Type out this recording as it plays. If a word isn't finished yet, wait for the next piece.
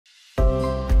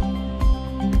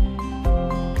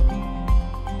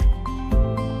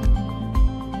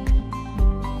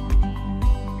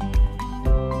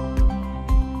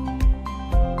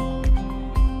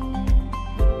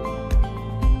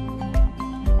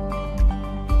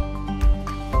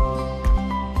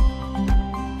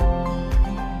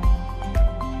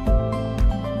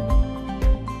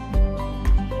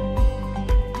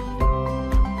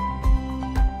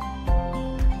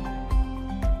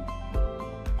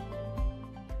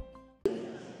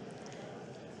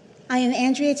I am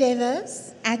Andrea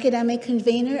Davis, academic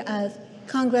convener of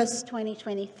Congress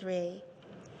 2023.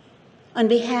 On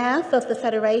behalf of the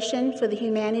Federation for the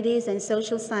Humanities and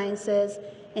Social Sciences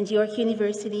and York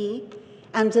University,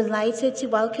 I'm delighted to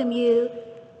welcome you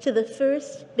to the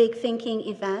first Big Thinking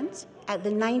event at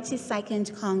the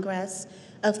 92nd Congress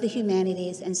of the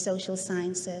Humanities and Social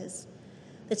Sciences.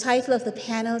 The title of the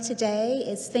panel today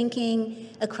is Thinking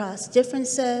Across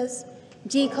Differences,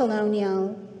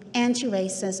 Decolonial,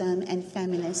 Anti-Racism, and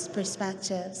Feminist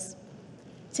Perspectives.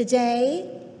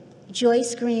 Today,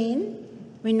 Joyce Green,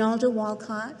 Rinaldo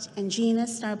Walcott, and Gina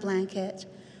Starblanket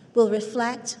will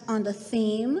reflect on the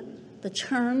theme, the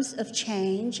terms of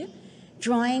change,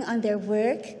 drawing on their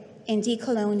work in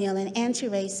decolonial and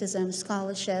anti-racism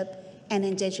scholarship and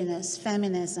Indigenous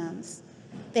feminisms.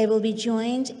 They will be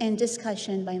joined in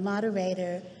discussion by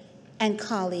moderator and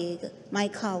my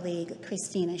colleague,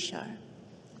 Christina, Sharpe.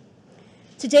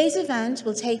 Today's event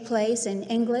will take place in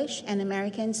English and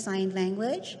American Sign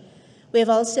Language. We have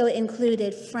also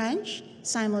included French,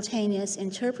 simultaneous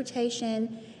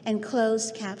interpretation, and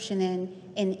closed captioning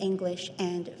in English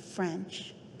and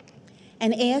French.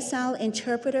 An ASL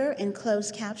interpreter and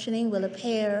closed captioning will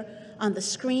appear on the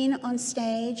screen on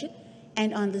stage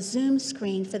and on the Zoom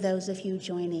screen for those of you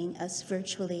joining us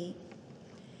virtually.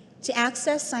 To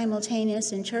access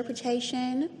simultaneous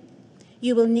interpretation,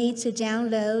 you will need to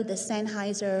download the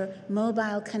Sennheiser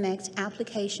Mobile Connect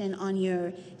application on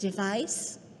your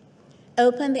device.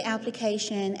 Open the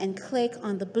application and click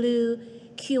on the blue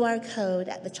QR code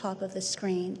at the top of the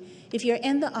screen. If you're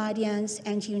in the audience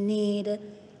and you need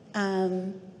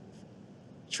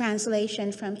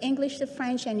translation from English to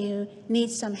French and you need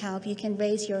some help, you can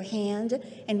raise your hand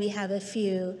and we have a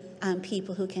few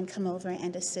people who can come over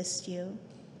and assist you.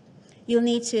 You'll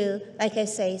need to, like I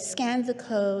say, scan the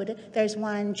code. There's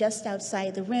one just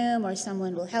outside the room or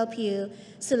someone will help you.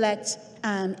 Select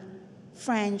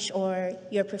French or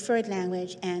your preferred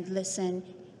language and listen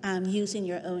using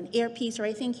your own earpiece, or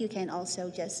I think you can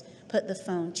also just put the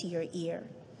phone to your ear.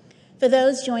 For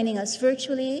those joining us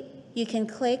virtually, you can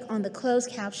click on the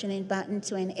closed captioning button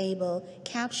to enable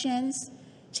captions.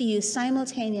 To use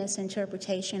simultaneous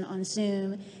interpretation on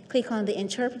Zoom, click on the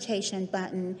interpretation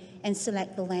button and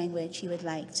select the language you would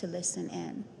like to listen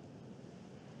in.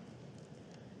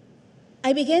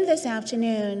 I begin this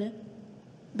afternoon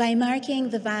by marking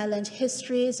the violent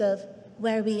histories of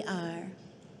where we are,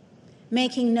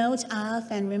 making note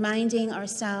of and reminding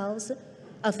ourselves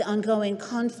of the ongoing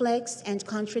conflicts and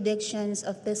contradictions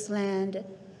of this land,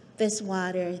 this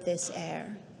water, this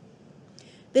air.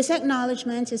 This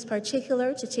acknowledgement is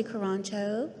particular to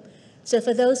Toronto, so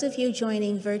for those of you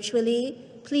joining virtually,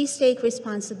 please take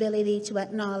responsibility to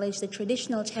acknowledge the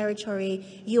traditional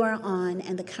territory you are on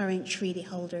and the current treaty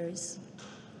holders.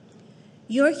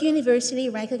 York University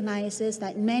recognizes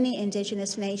that many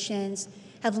Indigenous nations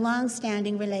have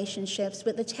long-standing relationships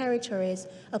with the territories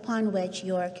upon which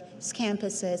York's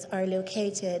campuses are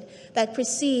located that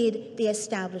precede the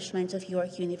establishment of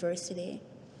York University.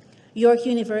 York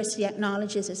University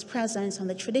acknowledges its presence on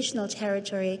the traditional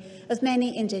territory of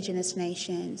many Indigenous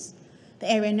nations.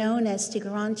 The area known as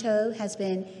Toronto has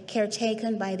been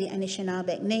caretaken by the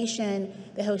Anishinaabe Nation,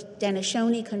 the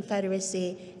Haudenosaunee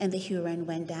Confederacy, and the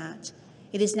Huron-Wendat.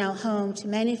 It is now home to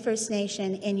many First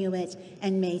Nation, Inuit,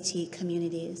 and Métis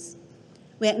communities.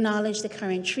 We acknowledge the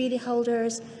current treaty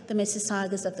holders, the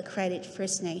Mississaugas of the Credit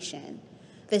First Nation.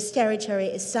 This territory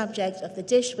is subject of the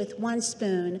Dish with One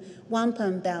Spoon,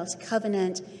 Wampum Belt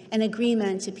Covenant, an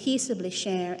agreement to peaceably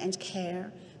share and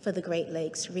care for the Great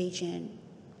Lakes region.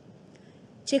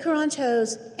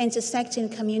 Toronto's intersecting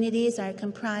communities are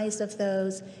comprised of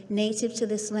those native to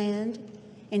this land,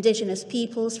 Indigenous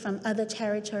peoples from other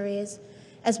territories,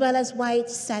 as well as white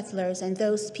settlers and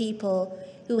those people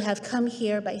who have come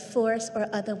here by force or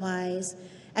otherwise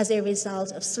as a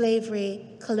result of slavery,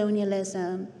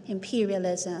 colonialism,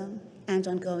 imperialism, and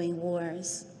ongoing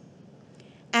wars.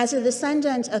 As a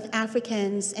descendant of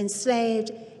Africans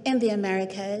enslaved in the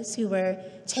Americas who were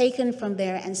taken from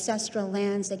their ancestral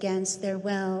lands against their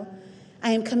will,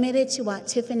 I am committed to what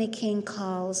Tiffany King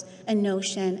calls a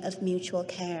notion of mutual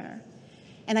care.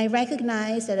 And I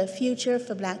recognize that a future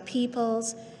for Black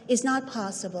peoples is not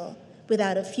possible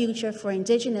without a future for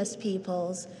Indigenous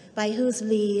peoples by whose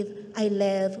leave I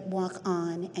live, walk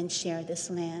on, and share this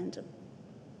land.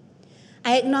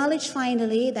 I acknowledge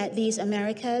finally that these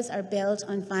Americas are built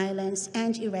on violence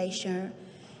and erasure,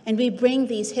 and we bring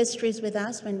these histories with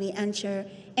us when we enter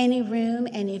any room,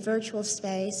 any virtual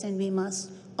space, and we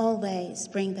must always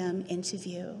bring them into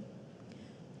view.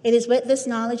 It is with this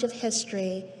knowledge of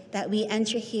history that we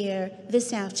enter here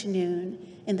this afternoon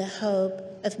in the hope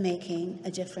of making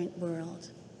a different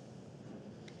world.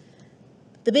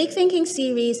 The Big Thinking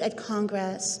series at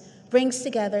Congress brings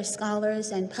together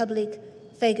scholars and public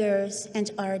figures and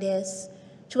artists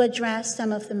to address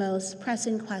some of the most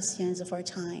pressing questions of our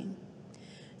time.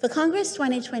 For Congress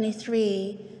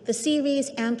 2023, the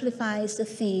series amplifies the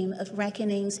theme of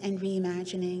reckonings and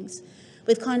reimaginings,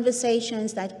 with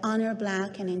conversations that honor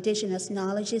Black and Indigenous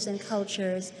knowledges and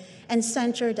cultures and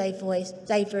center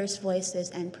diverse voices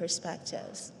and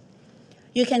perspectives.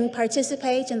 You can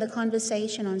participate in the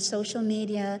conversation on social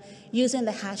media using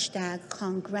the hashtag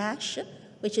Congress,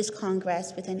 which is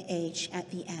Congress with an H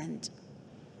at the end.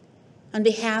 On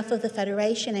behalf of the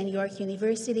Federation and York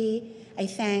University, I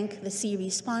thank the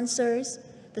series sponsors,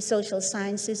 the Social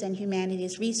Sciences and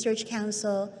Humanities Research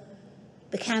Council,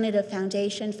 the Canada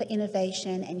Foundation for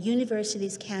Innovation, and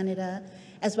Universities Canada,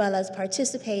 as well as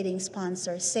participating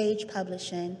sponsor Sage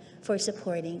Publishing for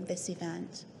supporting this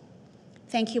event.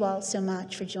 Thank you all so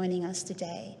much for joining us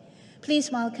today. Please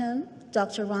welcome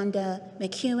Dr. Rhonda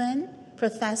McEwen,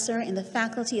 Professor in the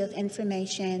Faculty of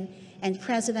Information and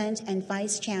President and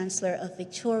Vice Chancellor of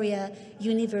Victoria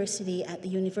University at the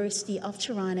University of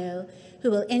Toronto,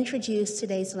 who will introduce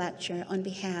today's lecture on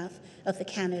behalf of the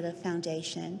Canada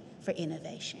Foundation for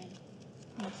Innovation.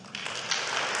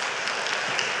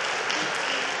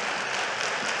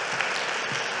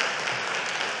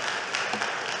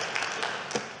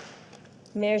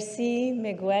 Merci,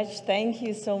 miigwech. Thank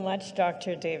you so much,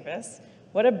 Dr. Davis.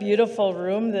 What a beautiful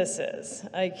room this is.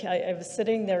 I was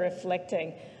sitting there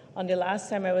reflecting on the last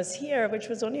time I was here, which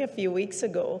was only a few weeks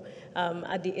ago,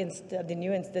 at the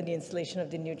installation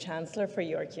of the new Chancellor for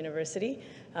York University.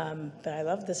 But I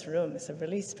love this room. It's a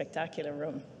really spectacular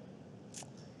room.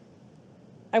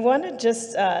 I want to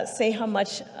just say how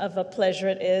much of a pleasure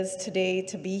it is today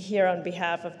to be here on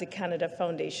behalf of the Canada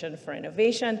Foundation for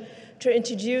Innovation to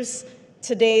introduce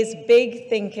today's Big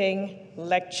Thinking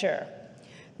lecture.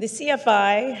 The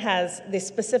CFI has the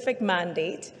specific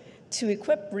mandate to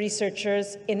equip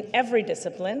researchers in every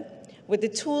discipline with the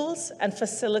tools and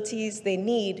facilities they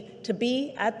need to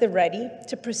be at the ready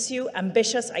to pursue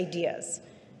ambitious ideas,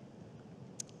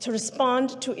 to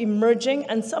respond to emerging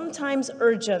and sometimes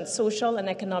urgent social and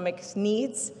economic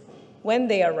needs when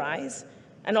they arise,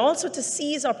 and also to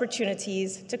seize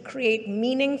opportunities to create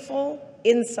meaningful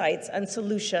insights and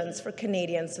solutions for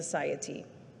Canadian society.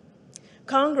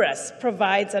 Congress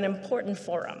provides an important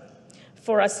forum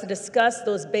for us to discuss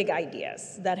those big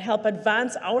ideas that help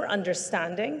advance our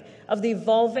understanding of the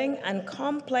evolving and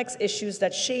complex issues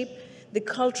that shape the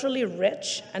culturally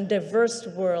rich and diverse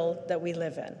world that we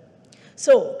live in.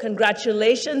 So,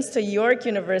 congratulations to York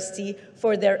University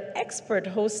for their expert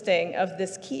hosting of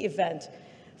this key event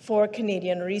for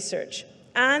Canadian research,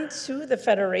 and to the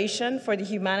Federation for the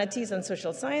Humanities and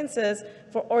Social Sciences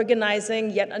for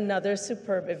organizing yet another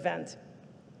superb event.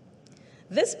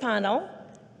 This panel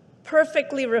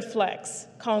perfectly reflects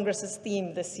Congress's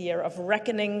theme this year of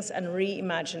reckonings and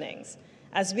reimaginings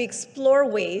as we explore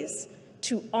ways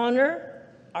to honor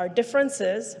our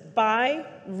differences by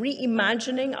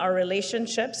reimagining our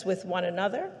relationships with one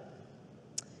another.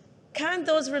 Can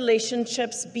those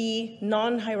relationships be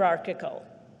non-hierarchical?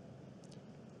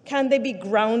 Can they be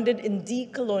grounded in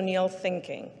decolonial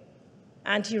thinking,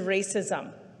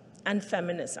 anti-racism, and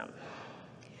feminism?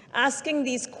 Asking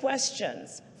these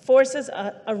questions forces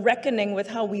a reckoning with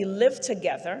how we live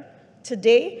together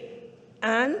today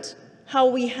and how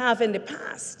we have in the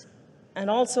past, and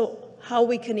also how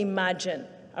we can imagine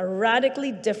a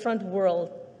radically different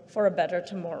world for a better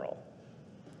tomorrow.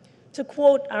 To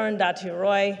quote Arundhati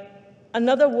Roy,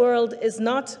 "Another world is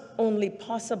not only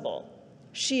possible,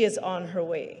 she is on her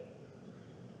way.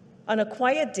 On a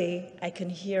quiet day, I can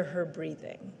hear her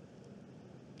breathing."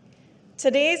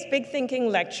 Today's Big Thinking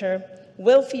lecture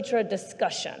will feature a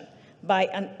discussion by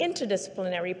an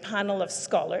interdisciplinary panel of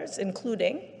scholars,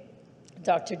 including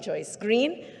Dr. Joyce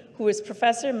Green, who is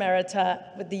Professor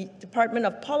Emerita with the Department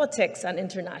of Politics and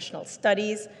International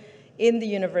Studies in the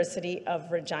University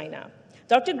of Regina.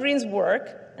 Dr. Green's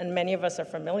work, and many of us are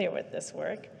familiar with this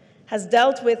work, has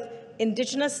dealt with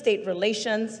Indigenous state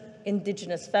relations,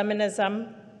 Indigenous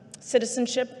feminism,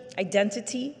 citizenship,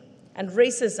 identity, and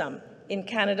racism in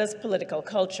Canada's political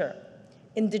culture,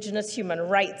 Indigenous human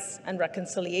rights and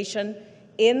reconciliation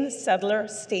in settler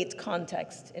state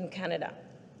context in Canada.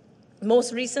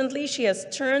 Most recently, she has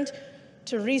turned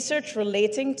to research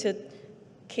relating to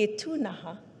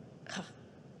Ketunaha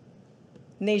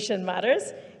Nation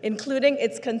matters, including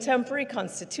its contemporary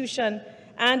constitution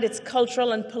and its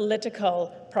cultural and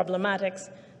political problematics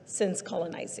since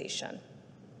colonization.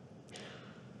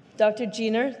 Dr.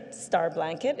 Gina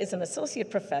Starblanket is an associate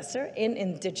professor in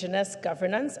Indigenous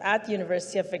governance at the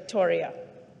University of Victoria.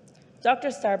 Dr.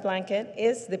 Starblanket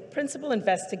is the principal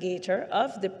investigator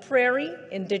of the Prairie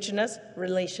Indigenous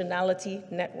Relationality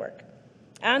Network,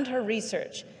 and her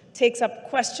research takes up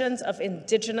questions of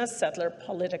Indigenous settler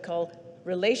political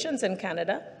relations in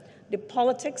Canada, the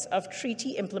politics of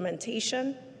treaty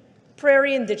implementation,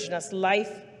 Prairie Indigenous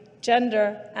life,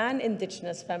 gender, and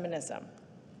Indigenous feminism.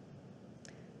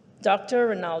 Dr.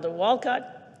 Rinaldo Walcott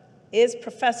is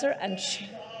professor and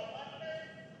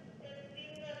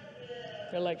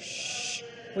they're like, shh.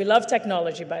 We love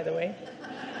technology, by the way.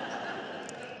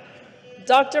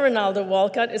 Dr. Rinaldo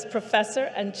Walcott is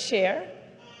professor and chair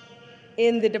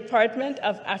in the Department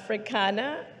of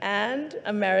Africana and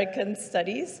American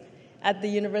Studies at the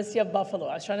University of Buffalo.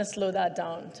 I was trying to slow that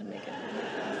down to make it.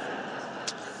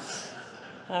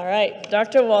 All right,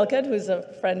 Dr. Walcott, who's a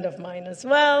friend of mine as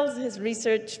well, his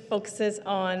research focuses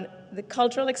on the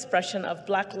cultural expression of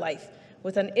Black life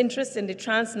with an interest in the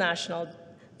transnational,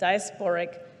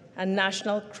 diasporic, and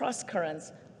national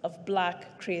cross-currents of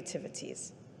Black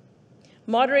creativities.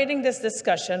 Moderating this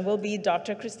discussion will be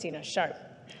Dr. Christina Sharpe,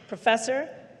 professor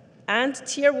and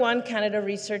Tier 1 Canada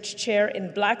Research Chair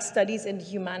in Black Studies in the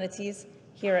Humanities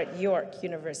here at York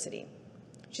University.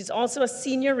 She's also a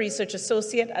senior research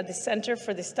associate at the Center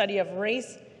for the Study of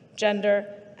Race, Gender,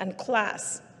 and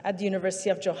Class at the University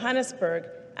of Johannesburg,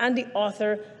 and the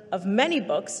author of many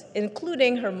books,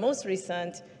 including her most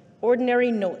recent,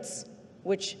 Ordinary Notes,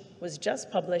 which was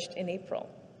just published in April.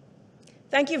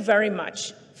 Thank you very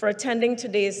much for attending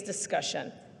today's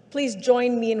discussion. Please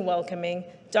join me in welcoming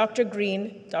Dr.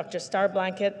 Green, Dr.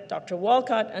 Starblanket, Dr.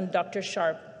 Walcott, and Dr.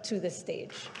 Sharpe to the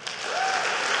stage.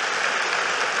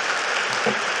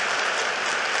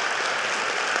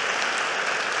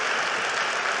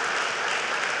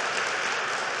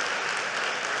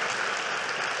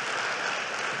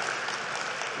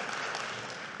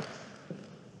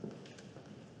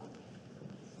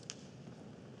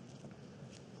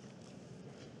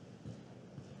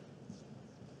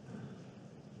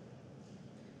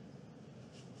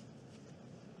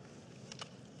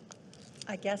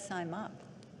 I guess I'm up.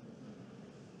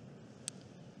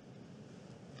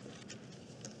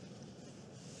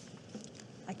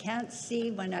 I can't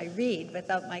see when I read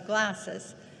without my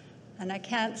glasses, and I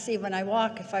can't see when I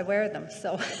walk if I wear them,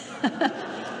 so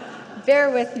bear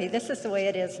with me. This is the way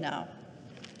it is now.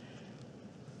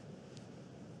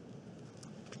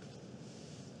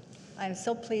 I'm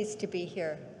so pleased to be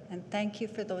here, and thank you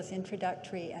for those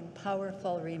introductory and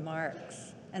powerful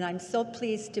remarks. And I'm so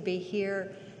pleased to be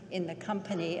here in the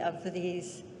company of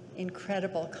these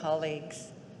incredible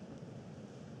colleagues.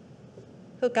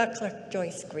 Hugakla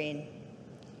Joyce Green,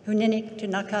 Huninik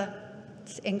Tunaka,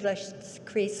 English,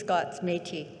 Cree Scots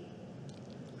Métis,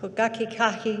 Hugaki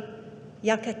Kahi,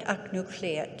 Yakat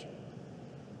Aknukliat.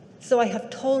 So I have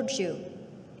told you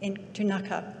in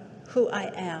Tunaka who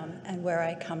I am and where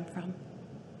I come from.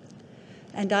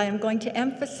 And I am going to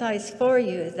emphasize for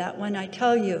you that when I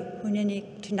tell you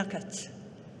Huninik Tunakats,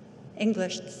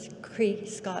 English, Cree,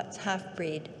 Scots,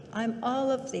 half-breed, I'm all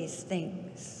of these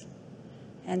things.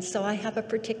 And so I have a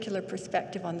particular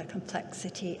perspective on the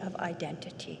complexity of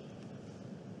identity.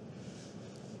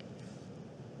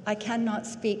 I cannot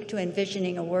speak to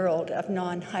envisioning a world of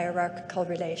non-hierarchical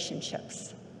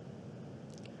relationships.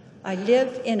 I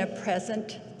live in a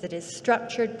present that is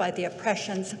structured by the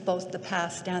oppressions of both the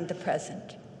past and the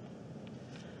present.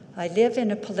 I live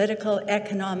in a political,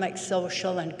 economic,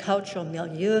 social, and cultural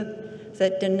milieu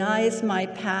that denies my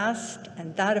past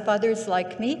and that of others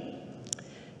like me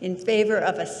in favor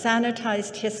of a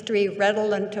sanitized history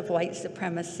redolent of white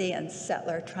supremacy and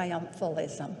settler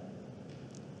triumphalism.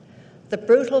 The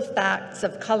brutal facts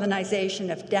of colonization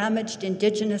have damaged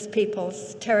Indigenous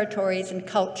peoples, territories, and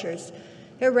cultures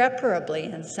irreparably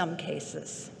in some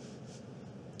cases.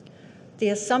 The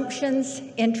assumptions,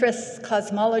 interests,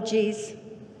 cosmologies,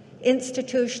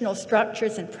 institutional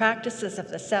structures, and practices of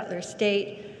the settler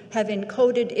state have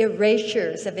encoded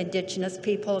erasures of Indigenous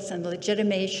peoples and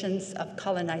legitimations of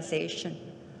colonization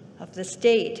of the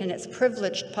state and its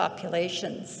privileged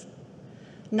populations.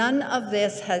 None of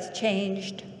this has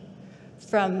changed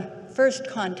from first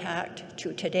contact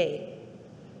to today.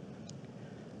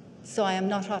 So I am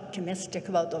not optimistic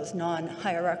about those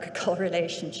non-hierarchical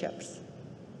relationships.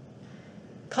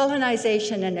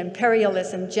 Colonization and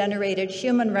imperialism generated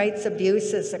human rights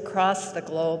abuses across the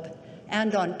globe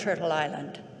and on Turtle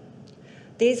Island.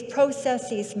 These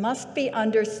processes must be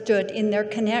understood in their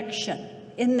connection,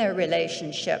 in their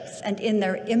relationships, and in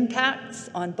their impacts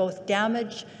on both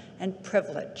damage and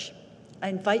privilege. I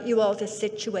invite you all to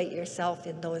situate yourself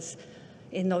in those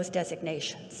in those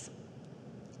designations.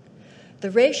 The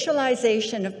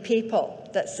racialization of people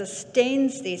that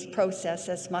sustains these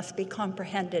processes must be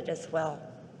comprehended as well.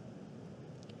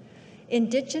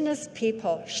 Indigenous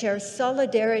people share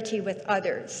solidarity with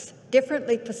others,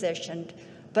 differently positioned,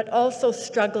 but also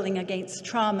struggling against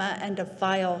trauma and a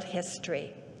vile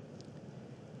history.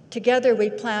 Together we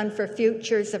plan for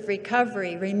futures of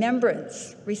recovery,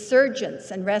 remembrance,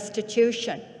 resurgence, and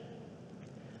restitution.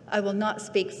 I will not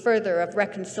speak further of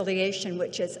reconciliation,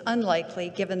 which is unlikely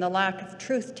given the lack of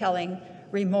truth-telling,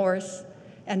 remorse,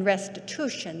 and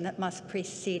restitution that must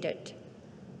precede it.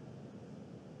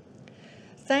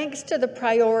 Thanks to the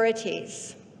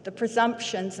priorities, the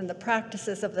presumptions, and the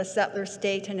practices of the settler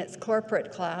state and its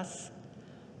corporate class,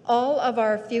 all of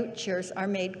our futures are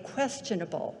made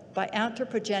questionable by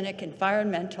anthropogenic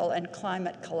environmental and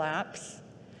climate collapse,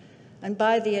 and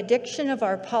by the addiction of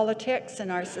our politics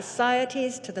and our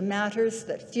societies to the matters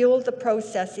that fuel the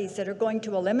processes that are going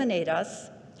to eliminate us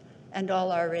and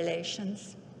all our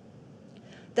relations.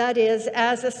 That is,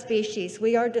 as a species,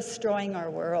 we are destroying our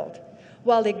world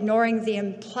while ignoring the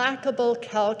implacable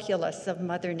calculus of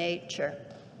Mother Nature.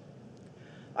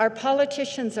 Our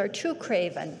politicians are too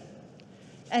craven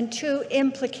and too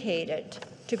implicated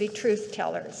to be truth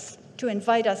tellers, to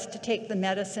invite us to take the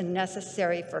medicine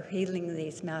necessary for healing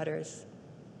these matters.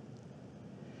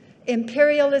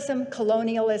 Imperialism,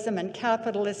 colonialism, and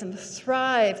capitalism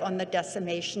thrive on the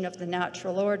decimation of the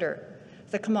natural order,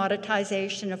 the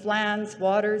commoditization of lands,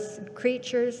 waters, and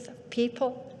creatures,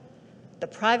 people, the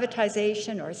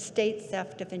privatization or state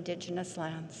theft of Indigenous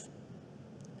lands.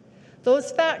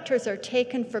 Those factors are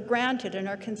taken for granted and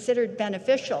are considered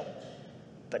beneficial,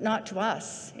 but not to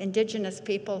us, Indigenous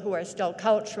people who are still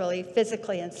culturally,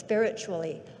 physically, and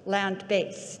spiritually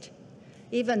land-based,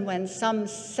 even when some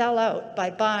sell out by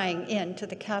buying into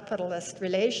the capitalist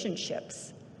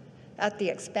relationships at the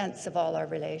expense of all our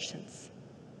relations.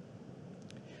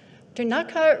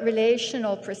 Tunaka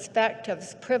relational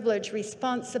perspectives privilege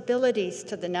responsibilities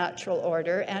to the natural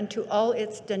order and to all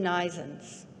its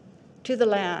denizens, to the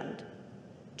land,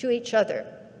 to each other,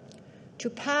 to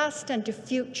past and to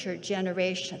future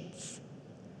generations.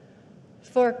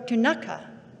 For Tunaka,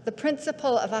 the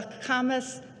principle of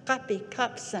akamas kapi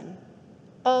kapsan,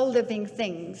 all living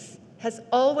things, has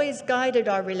always guided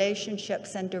our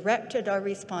relationships and directed our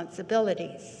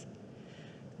responsibilities.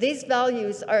 These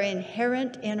values are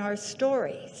inherent in our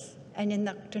stories and in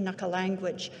the Tunaka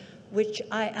language, which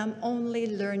I am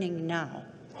only learning now.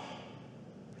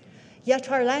 Yet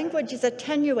our language is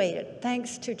attenuated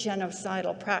thanks to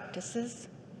genocidal practices.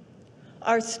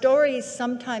 Our stories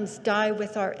sometimes die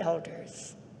with our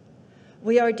elders.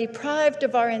 We are deprived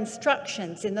of our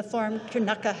instructions in the form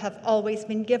Tunaka have always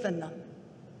been given them.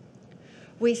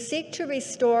 We seek to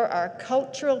restore our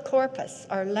cultural corpus,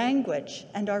 our language,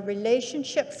 and our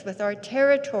relationships with our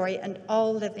territory and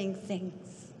all living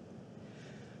things.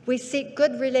 We seek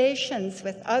good relations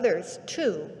with others,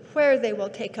 too, where they will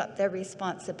take up their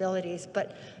responsibilities,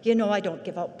 but you know I don't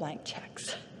give out blank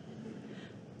checks.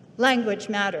 Language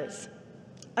matters.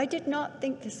 I did not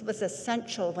think this was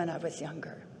essential when I was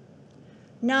younger.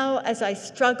 Now, as I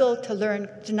struggle to learn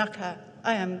Tunaka,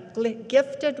 I am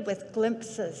gifted with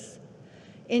glimpses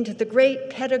into the great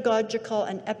pedagogical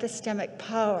and epistemic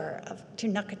power of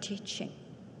Tunaka teaching.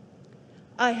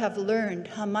 I have learned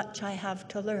how much I have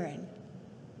to learn.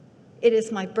 It is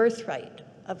my birthright,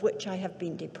 of which I have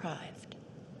been deprived.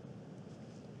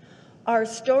 Our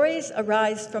stories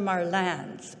arise from our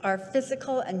lands, our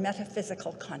physical and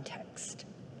metaphysical context.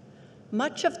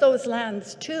 Much of those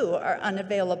lands, too, are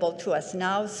unavailable to us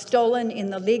now, stolen in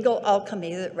the legal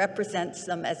alchemy that represents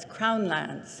them as crown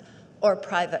lands or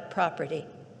private property.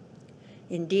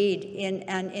 Indeed, in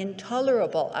an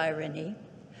intolerable irony,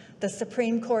 the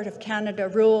Supreme Court of Canada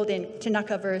ruled in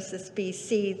Tunaka versus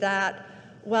BC that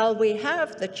while we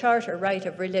have the charter right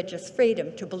of religious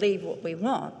freedom to believe what we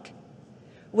want,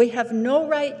 we have no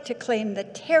right to claim the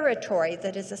territory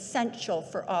that is essential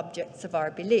for objects of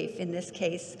our belief, in this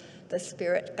case, the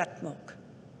spirit Gatmuk.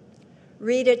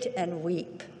 Read it and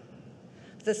weep.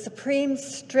 The Supreme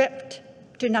stripped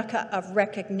Tunaka of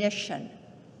recognition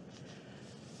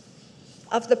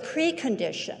of the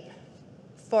precondition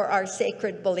for our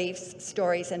sacred beliefs,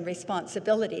 stories, and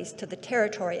responsibilities to the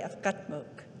territory of Gatmuk,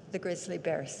 the grizzly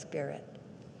bear spirit.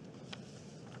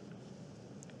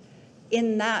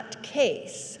 In that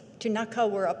case, Tunaka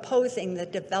were opposing the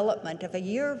development of a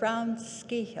year-round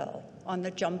ski hill on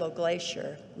the Jumbo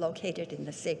Glacier located in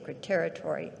the sacred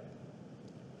territory.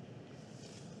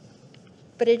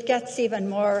 But it gets even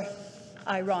more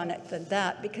ironic than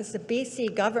that, because the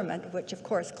BC government, which of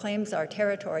course claims our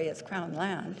territory as Crown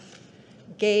land,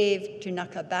 gave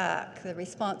Dunukka back the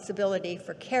responsibility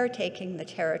for caretaking the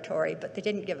territory, but they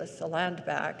didn't give us the land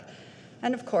back.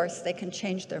 And of course, they can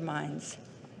change their minds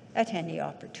at any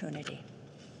opportunity.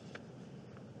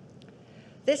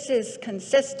 This is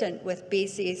consistent with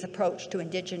BC's approach to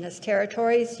Indigenous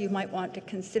territories. You might want to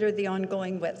consider the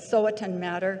ongoing Wet'suwet'en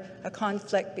matter, a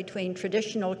conflict between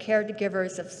traditional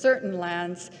caregivers of certain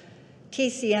lands,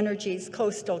 TC Energy's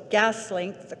Coastal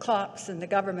GasLink, the COPs, and the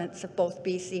governments of both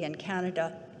BC and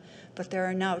Canada. But there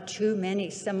are now too many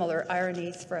similar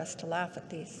ironies for us to laugh at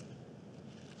these.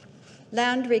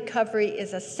 Land recovery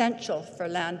is essential for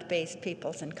land-based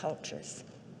peoples and cultures.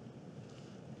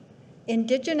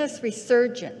 Indigenous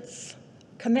resurgence,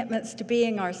 commitments to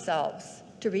being ourselves,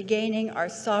 to regaining our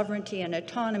sovereignty and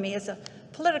autonomy, is a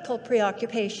political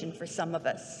preoccupation for some of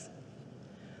us.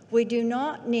 We do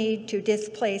not need to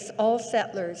displace all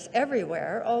settlers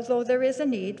everywhere, although there is a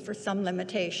need for some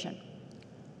limitation,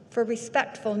 for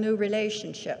respectful new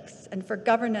relationships, and for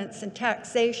governance and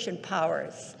taxation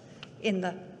powers in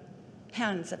the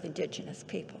hands of Indigenous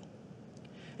people.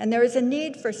 And there is a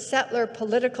need for settler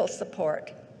political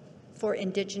support for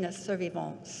Indigenous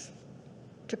survivants,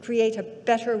 to create a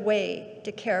better way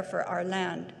to care for our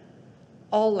land,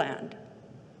 all land,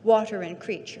 water and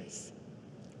creatures.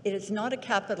 It is not a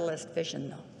capitalist vision,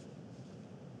 though.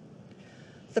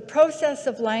 The process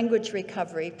of language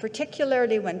recovery,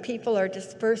 particularly when people are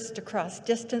dispersed across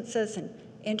distances and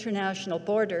international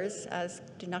borders, as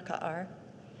Dunukka are,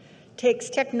 takes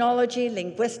technology,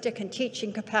 linguistic and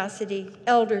teaching capacity,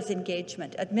 elders'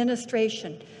 engagement,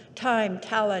 administration, time,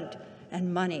 talent,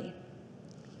 and money.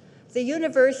 The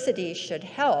university should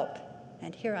help,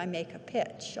 and here I make a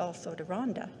pitch also to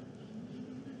Rhonda.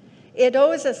 It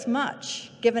owes us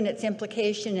much, given its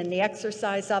implication in the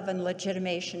exercise of and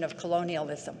legitimation of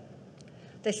colonialism.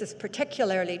 This is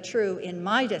particularly true in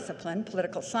my discipline,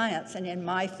 political science, and in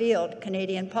my field,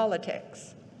 Canadian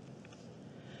politics.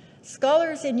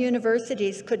 Scholars in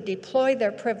universities could deploy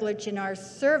their privilege in our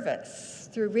service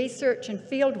through research and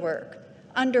fieldwork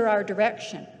under our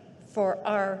direction for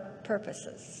our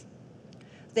purposes.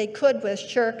 They could, with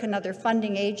Sharpe and other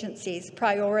funding agencies,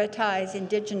 prioritize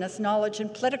Indigenous knowledge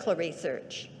and political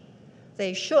research.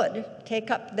 They should take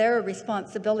up their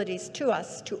responsibilities to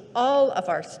us, to all of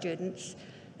our students,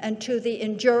 and to the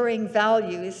enduring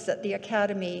values that the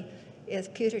Academy is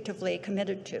putatively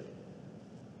committed to.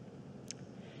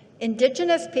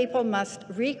 Indigenous people must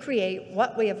recreate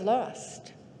what we have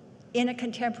lost in a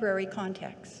contemporary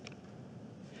context.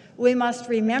 We must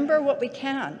remember what we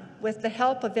can with the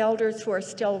help of elders who are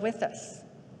still with us.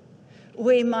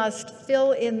 We must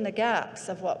fill in the gaps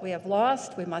of what we have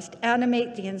lost. We must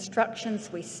animate the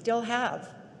instructions we still have,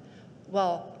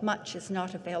 while much is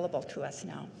not available to us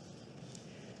now.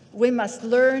 We must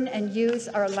learn and use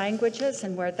our languages,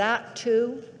 and where that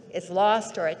too is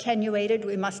lost or attenuated,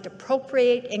 we must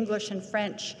appropriate English and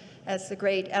French, as the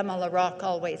great Emma Larocque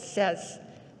always says,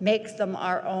 make them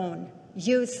our own,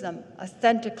 use them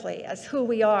authentically as who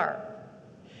we are,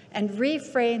 and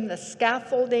reframe the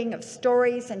scaffolding of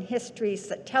stories and histories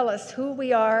that tell us who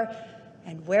we are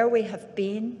and where we have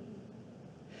been.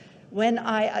 When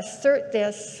I assert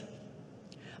this,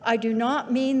 I do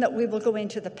not mean that we will go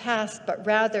into the past, but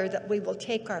rather that we will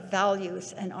take our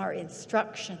values and our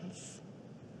instructions,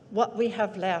 what we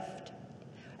have left,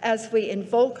 as we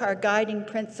invoke our guiding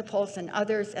principles and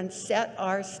others and set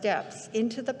our steps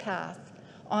into the path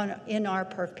in our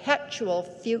perpetual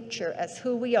future as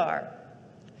who we are,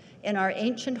 in our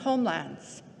ancient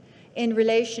homelands, in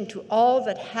relation to all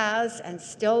that has and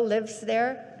still lives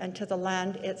there, and to the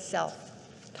land itself.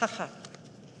 Taha.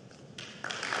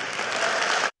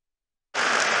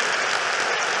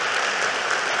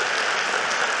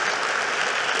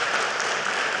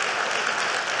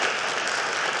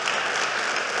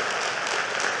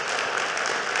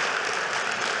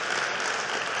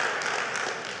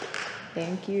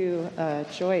 Thank you,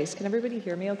 Joyce. Can everybody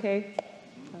hear me okay?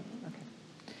 Okay.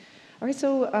 All right,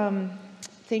 so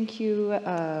thank you,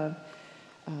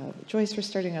 Joyce, for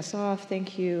starting us off.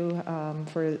 Thank you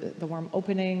for the warm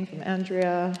opening from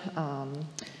Andrea.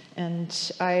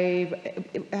 And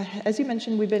as you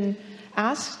mentioned, we've been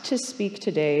asked to speak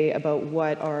today about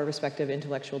what our respective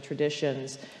intellectual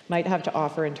traditions might have to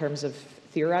offer in terms of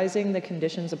theorizing the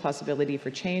conditions of possibility for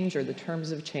change or the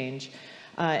terms of change.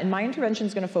 And my intervention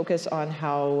is going to focus on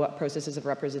how processes of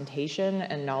representation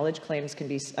and knowledge claims can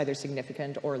be either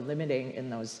significant or limiting in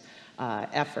those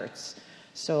efforts.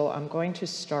 So I'm going to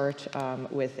start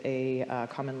with a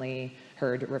commonly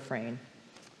heard refrain.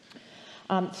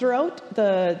 Throughout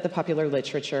the popular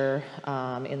literature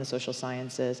in the social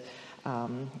sciences,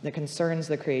 that concerns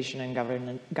the creation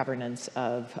and governance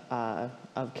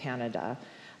of Canada.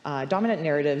 Dominant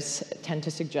narratives tend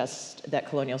to suggest that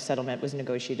colonial settlement was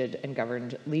negotiated and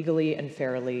governed legally and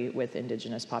fairly with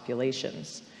Indigenous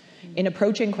populations. In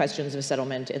approaching questions of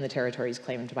settlement in the territories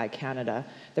claimed by Canada,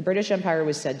 the British Empire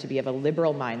was said to be of a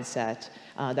liberal mindset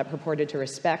that purported to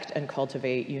respect and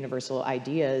cultivate universal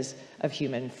ideas of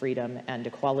human freedom and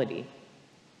equality.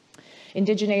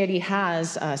 Indigeneity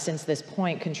has, since this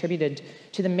point, contributed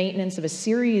to the maintenance of a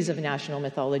series of national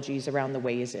mythologies around the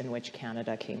ways in which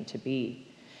Canada came to be.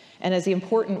 And as the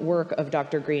important work of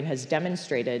Dr. Green has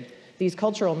demonstrated, these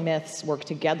cultural myths work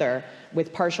together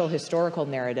with partial historical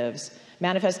narratives,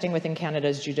 manifesting within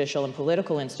Canada's judicial and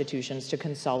political institutions to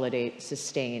consolidate,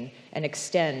 sustain, and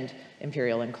extend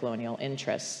imperial and colonial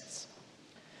interests.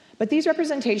 But these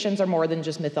representations are more than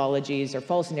just mythologies or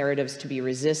false narratives to be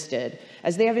resisted,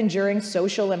 as they have enduring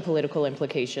social and political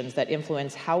implications that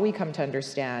influence how we come to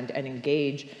understand and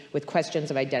engage with questions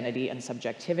of identity and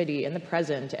subjectivity in the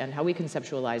present, and how we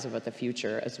conceptualize about the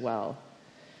future as well.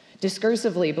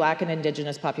 Discursively, Black and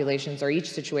Indigenous populations are each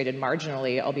situated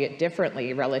marginally, albeit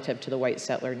differently, relative to the white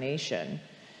settler nation.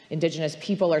 Indigenous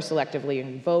people are selectively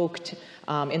invoked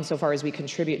insofar as we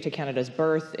contribute to Canada's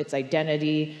birth, its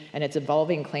identity, and its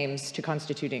evolving claims to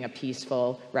constituting a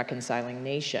peaceful, reconciling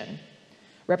nation.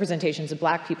 Representations of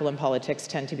Black people in politics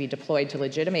tend to be deployed to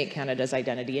legitimate Canada's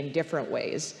identity in different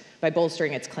ways, by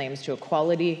bolstering its claims to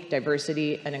equality,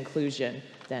 diversity, and inclusion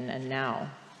then and now.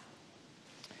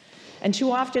 And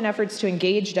too often, efforts to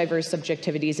engage diverse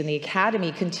subjectivities in the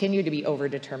academy continue to be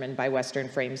overdetermined by Western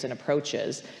frames and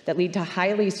approaches that lead to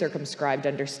highly circumscribed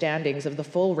understandings of the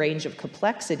full range of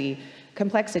complexity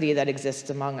that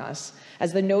exists among us,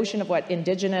 as the notion of what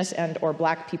Indigenous and/or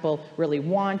Black people really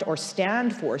want or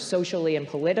stand for socially and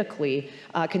politically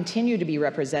continue to be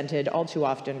represented all too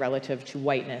often relative to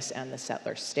whiteness and the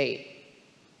settler state.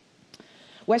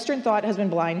 Western thought has been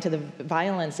blind to the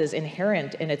violences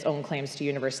inherent in its own claims to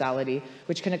universality,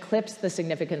 which can eclipse the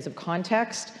significance of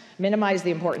context, minimize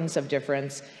the importance of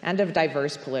difference, and of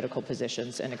diverse political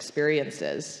positions and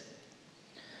experiences.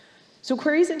 So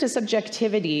queries into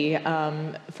subjectivity,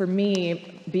 for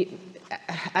me,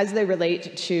 as they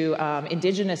relate to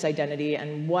Indigenous identity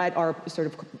and what our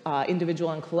sort of individual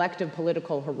and collective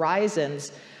political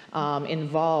horizons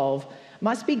involve,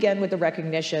 must begin with the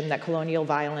recognition that colonial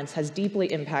violence has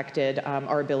deeply impacted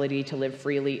our ability to live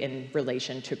freely in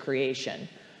relation to creation.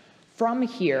 From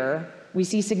here, we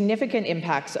see significant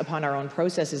impacts upon our own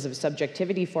processes of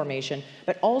subjectivity formation,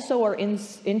 but also our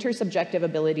intersubjective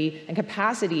ability and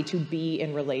capacity to be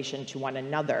in relation to one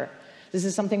another. This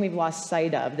is something we've lost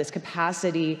sight of, this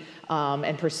capacity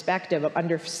and perspective of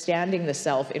understanding the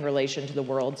self in relation to the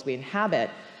worlds we inhabit,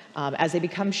 as they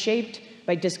become shaped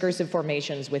by discursive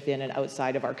formations within and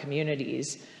outside of our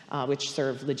communities, which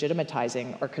serve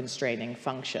legitimatizing or constraining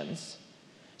functions.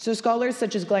 So scholars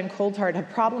such as Glenn Coulthard have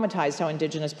problematized how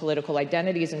Indigenous political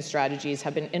identities and strategies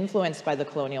have been influenced by the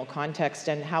colonial context,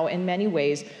 and how in many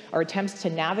ways our attempts to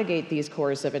navigate these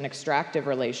coercive and extractive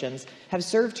relations have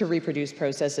served to reproduce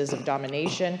processes of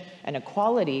domination and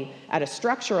equality at a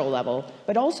structural level,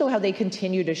 but also how they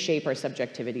continue to shape our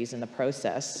subjectivities in the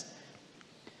process.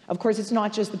 Of course, it's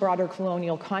not just the broader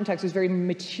colonial context. There's very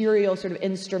material sort of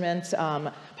instruments,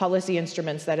 policy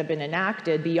instruments that have been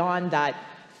enacted beyond that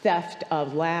theft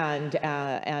of land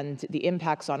and the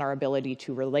impacts on our ability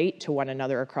to relate to one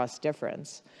another across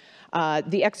difference.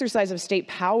 The exercise of state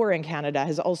power in Canada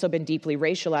has also been deeply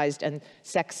racialized and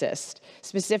sexist.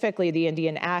 Specifically, the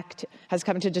Indian Act has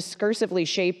come to discursively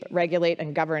shape, regulate,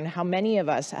 and govern how many of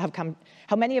us have come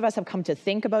to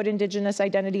think about Indigenous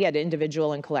identity at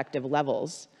individual and collective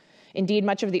levels. Indeed,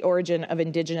 much of the origin of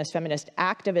Indigenous feminist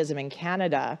activism in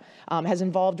Canada has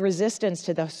involved resistance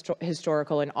to the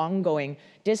historical and ongoing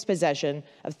dispossession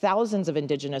of thousands of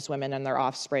Indigenous women and their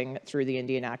offspring through the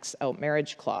Indian Act's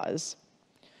out-marriage clause.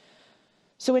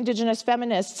 So Indigenous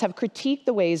feminists have critiqued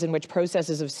the ways in which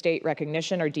processes of state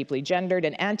recognition are deeply gendered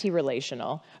and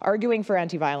anti-relational, arguing for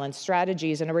anti-violence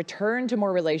strategies and a return to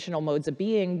more relational modes of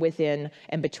being within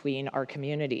and between our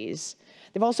communities.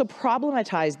 They've also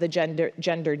problematized the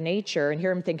gendered nature, and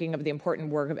here I'm thinking of the important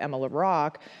work of Emma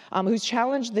LaRocque, who's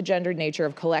challenged the gendered nature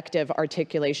of collective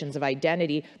articulations of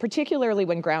identity, particularly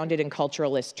when grounded in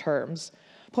culturalist terms,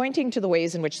 pointing to the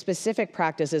ways in which specific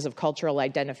practices of cultural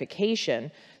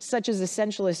identification, such as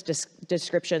essentialist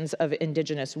descriptions of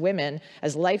Indigenous women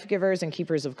as life-givers and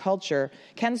keepers of culture,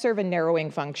 can serve a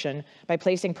narrowing function by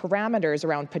placing parameters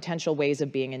around potential ways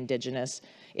of being Indigenous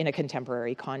in a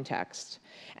contemporary context.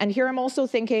 And here I'm also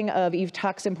thinking of Eve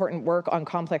Tuck's important work on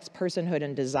complex personhood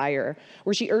and desire,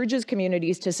 where she urges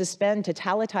communities to suspend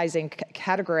totalitizing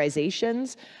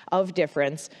categorizations of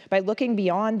difference by looking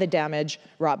beyond the damage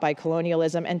wrought by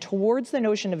colonialism and towards the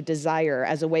notion of desire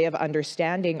as a way of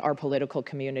understanding our political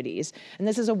communities. And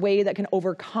this is a way that can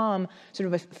overcome sort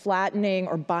of a flattening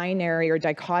or binary or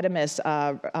dichotomous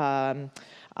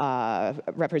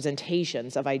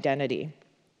representations of identity.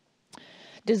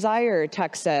 Desire,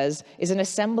 Tuck says, is an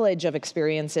assemblage of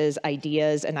experiences,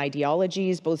 ideas, and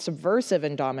ideologies, both subversive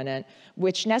and dominant,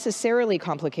 which necessarily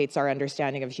complicates our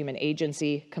understanding of human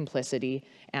agency, complicity,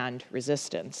 and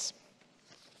resistance.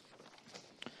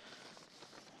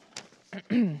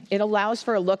 It allows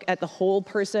for a look at the whole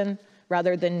person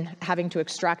rather than having to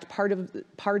extract part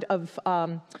of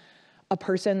a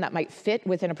person that might fit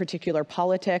within a particular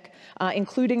politic,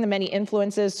 including the many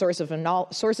influences, sources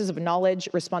of knowledge,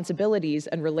 responsibilities,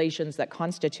 and relations that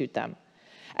constitute them.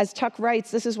 As Tuck writes,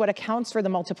 this is what accounts for the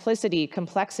multiplicity,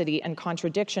 complexity, and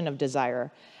contradiction of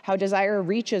desire, how desire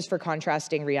reaches for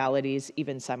contrasting realities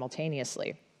even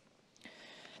simultaneously.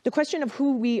 The question of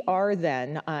who we are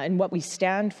then and what we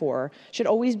stand for should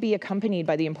always be accompanied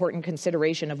by the important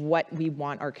consideration of what we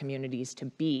want our communities to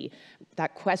be.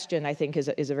 That question, I think, is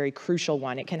a very crucial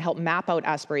one. It can help map out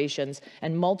aspirations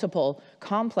and multiple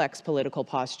complex political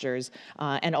postures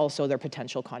and also their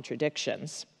potential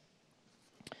contradictions.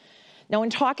 Now, in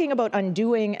talking about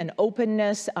undoing and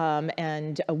openness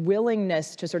and a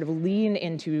willingness to sort of lean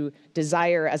into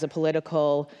desire as a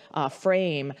political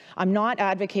frame, I'm not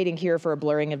advocating here for a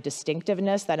blurring of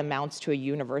distinctiveness that amounts to a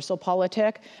universal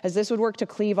politic, as this would work to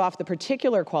cleave off the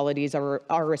particular qualities of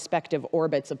our respective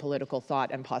orbits of political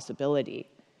thought and possibility.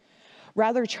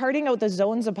 Rather, charting out the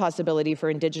zones of possibility for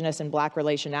Indigenous and Black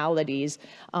relationalities,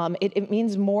 it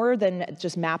means more than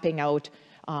just mapping out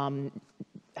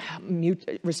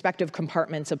respective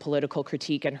compartments of political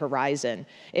critique and horizon.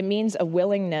 It means a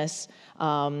willingness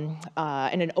and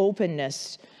an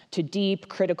openness to deep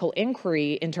critical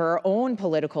inquiry into our own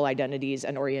political identities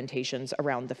and orientations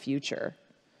around the future.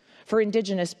 For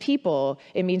Indigenous people,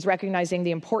 it means recognizing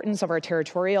the importance of our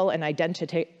territorial and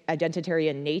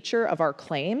identitarian nature of our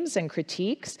claims and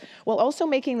critiques, while also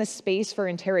making the space for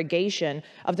interrogation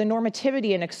of the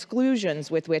normativity and exclusions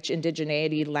with which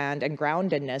indigeneity, land, and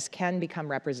groundedness can become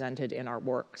represented in our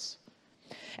works.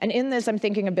 And in this, I'm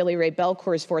thinking of Billy Ray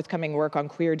Belcour's forthcoming work on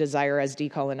queer desire as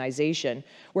decolonization,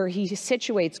 where he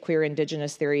situates queer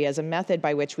Indigenous theory as a method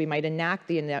by which we might enact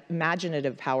the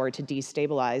imaginative power to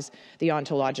destabilize the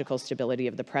ontological stability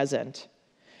of the present.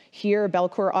 Here,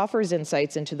 Belcour offers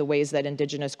insights into the ways that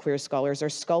Indigenous queer scholars are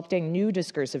sculpting new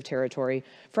discursive territory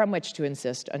from which to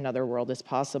insist another world is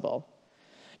possible.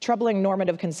 Troubling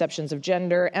normative conceptions of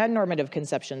gender and normative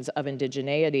conceptions of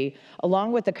indigeneity,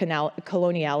 along with the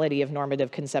coloniality of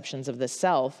normative conceptions of the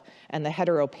self and the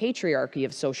heteropatriarchy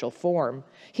of social form,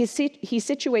 he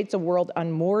situates a world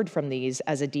unmoored from these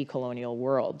as a decolonial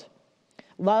world.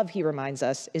 Love, he reminds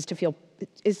us, is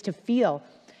to feel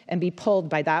and be pulled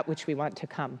by that which we want to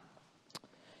come.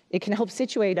 It can help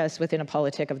situate us within a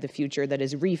politic of the future that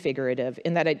is refigurative,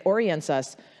 in that it orients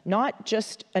us not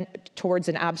just towards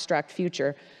an abstract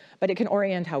future, but it can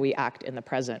orient how we act in the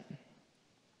present.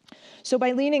 So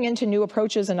by leaning into new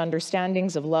approaches and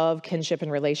understandings of love, kinship, and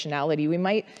relationality,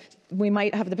 we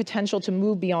might have the potential to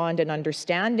move beyond an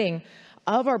understanding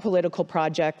of our political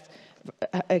project.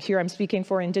 Here I'm speaking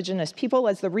for Indigenous people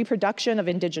as the reproduction of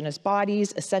Indigenous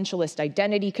bodies, essentialist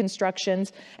identity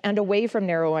constructions, and away from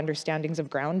narrow understandings of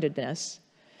groundedness.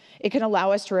 It can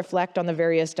allow us to reflect on the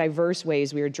various diverse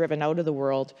ways we are driven out of the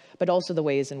world, but also the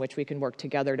ways in which we can work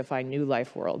together to find new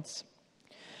life worlds.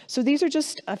 So these are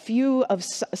just a few of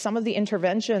some of the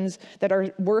interventions that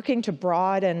are working to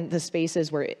broaden the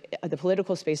spaces where, the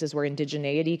political spaces where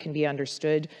indigeneity can be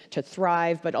understood to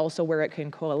thrive, but also where it can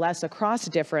coalesce across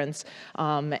difference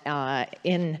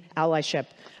in allyship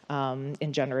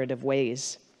in generative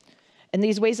ways. And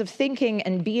these ways of thinking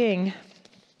and being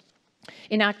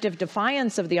in active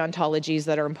defiance of the ontologies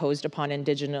that are imposed upon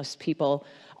Indigenous people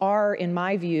are, in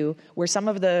my view, where some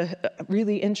of the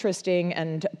really interesting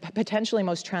and potentially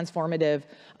most transformative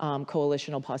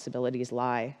coalitional possibilities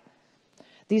lie.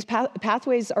 These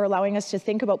pathways are allowing us to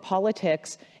think about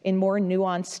politics in more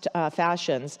nuanced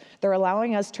fashions. They're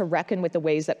allowing us to reckon with the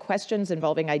ways that questions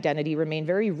involving identity remain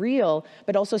very real,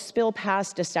 but also spill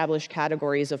past established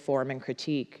categories of form and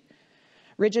critique.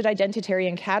 Rigid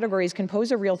identitarian categories can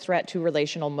pose a real threat to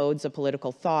relational modes of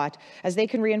political thought, as they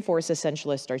can reinforce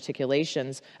essentialist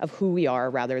articulations of who we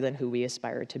are rather than who we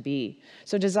aspire to be.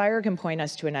 So desire can point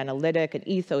us to an analytic, an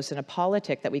ethos, and a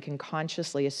politic that we can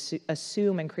consciously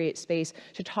assume and create space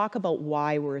to talk about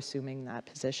why we're assuming that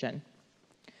position.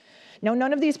 Now,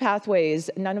 none of these pathways,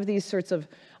 none of these sorts of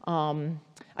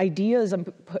ideas I'm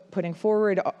putting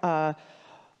forward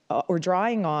or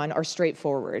drawing on are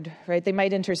straightforward, right? They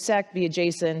might intersect, be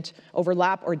adjacent,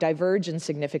 overlap, or diverge in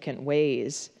significant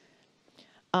ways.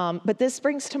 But this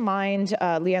brings to mind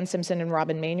Leanne Simpson and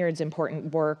Robin Maynard's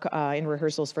important work in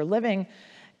Rehearsals for Living,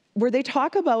 where they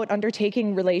talk about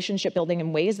undertaking relationship building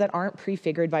in ways that aren't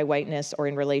prefigured by whiteness or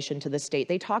in relation to the state.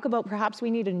 They talk about perhaps we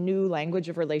need a new language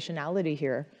of relationality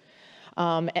here.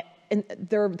 And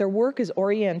their work is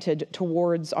oriented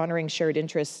towards honoring shared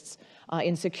interests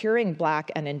in securing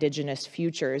Black and Indigenous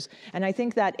futures. And I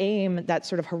think that aim, that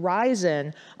sort of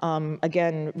horizon,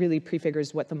 again, really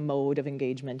prefigures what the mode of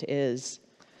engagement is.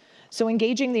 So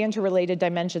engaging the interrelated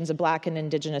dimensions of Black and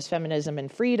Indigenous feminism and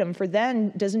freedom for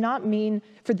them does not mean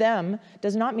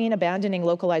abandoning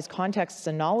localized contexts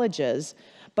and knowledges,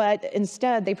 but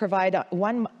instead they provide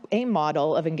a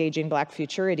model of engaging Black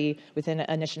futurity within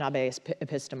Anishinaabe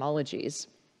epistemologies.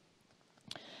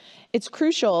 It's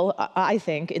crucial, I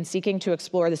think, in seeking to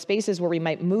explore the spaces where we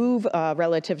might move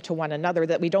relative to one another,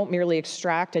 that we don't merely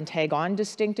extract and tag on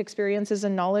distinct experiences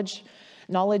and knowledge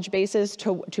bases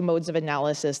to modes of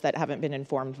analysis that haven't been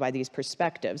informed by these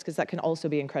perspectives, because that can also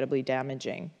be incredibly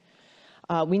damaging.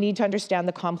 We need to understand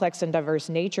the complex and diverse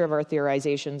nature of our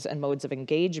theorizations and modes of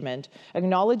engagement,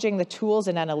 acknowledging the tools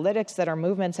and analytics that our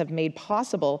movements have made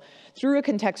possible through a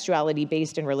contextuality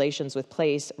based in relations with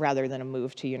place rather than a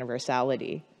move to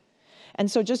universality. And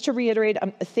so just to reiterate,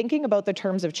 thinking about the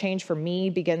terms of change for me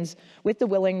begins with the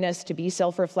willingness to be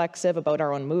self-reflexive about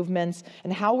our own movements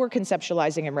and how we're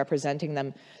conceptualizing and representing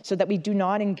them so that we do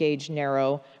not engage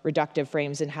narrow, reductive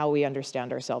frames in how we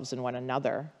understand ourselves and one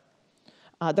another.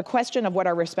 The question of what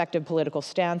our respective political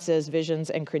stances, visions,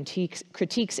 and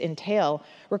critiques entail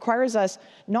requires us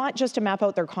not just to map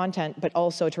out their content, but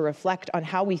also to reflect on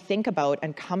how we think about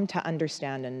and come to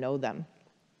understand and know them.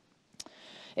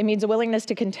 It means a willingness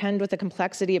to contend with the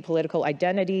complexity of political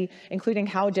identity, including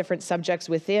how different subjects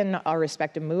within our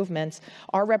respective movements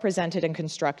are represented and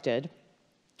constructed.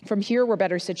 From here, we're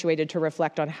better situated to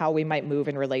reflect on how we might move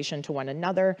in relation to one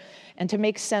another and to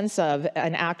make sense of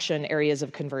and action areas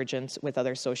of convergence with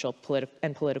other social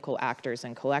and political actors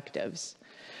and collectives.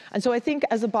 And so I think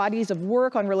as the bodies of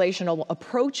work on relational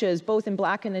approaches, both in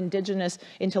Black and Indigenous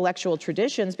intellectual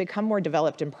traditions, become more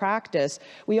developed in practice,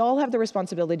 we all have the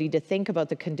responsibility to think about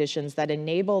the conditions that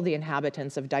enable the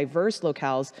inhabitants of diverse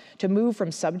locales to move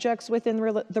from subjects within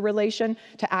the relation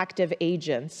to active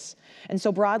agents. And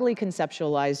so broadly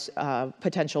conceptualize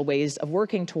potential ways of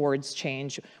working towards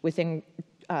change within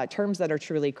terms that are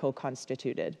truly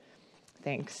co-constituted.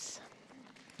 Thanks.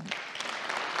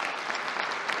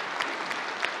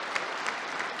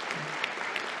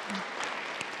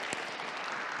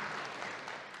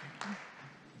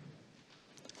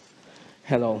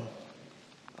 Hello.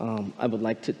 I would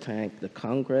like to thank the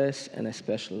Congress and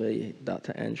especially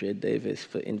Dr. Andrea Davis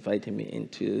for inviting me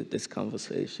into this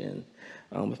conversation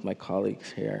with my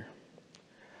colleagues here.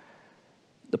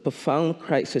 The profound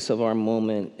crisis of our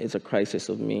moment is a crisis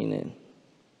of meaning.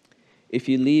 If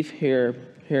you leave here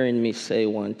hearing me say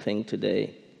one thing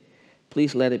today,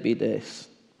 please let it be this.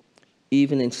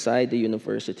 Even inside the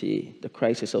university, the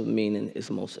crisis of meaning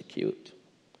is most acute.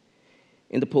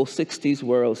 In the post-60s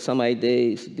world, some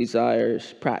ideas,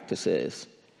 desires, practices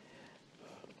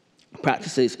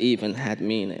even had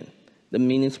meaning. The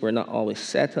meanings were not always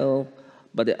settled,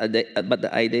 but the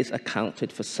ideas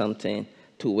accounted for something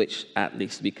to which at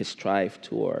least we could strive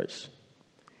towards.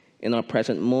 In our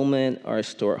present moment, or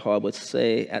Stuart Hall would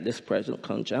say, at this present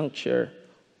conjuncture,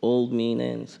 old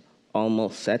meanings,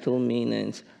 almost settled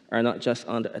meanings, are not just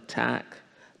under attack,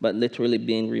 but literally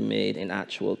being remade in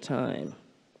actual time.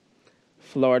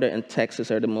 Florida and Texas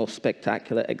are the most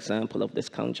spectacular example of this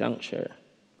conjuncture,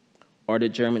 or the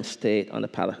German state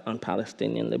on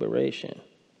Palestinian liberation.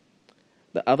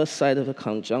 The other side of the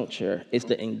conjuncture is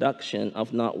the induction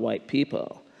of not white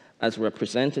people as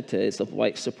representatives of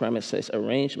white supremacist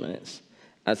arrangements,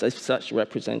 as if such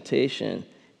representation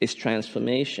is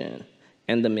transformation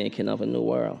and the making of a new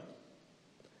world.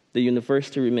 The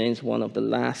university remains one of the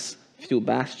last few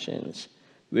bastions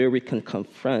where we can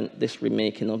confront this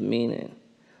remaking of meaning,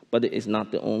 but it is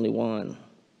not the only one.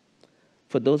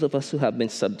 For those of us who have been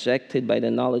subjected by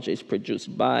the knowledges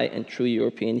produced by and through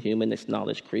European humanist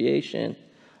knowledge creation,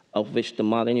 of which the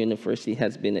modern university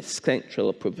has been a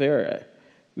central purveyor,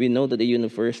 We know that the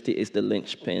university is the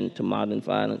linchpin to modern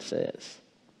violences.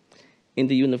 In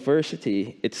the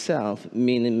university itself,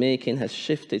 meaning-making has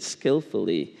shifted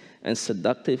skillfully and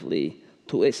seductively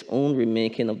to its own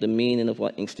remaking of the meaning of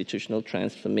what institutional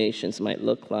transformations might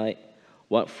look like,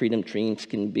 what freedom dreams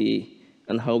can be,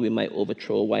 and how we might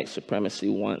overthrow white supremacy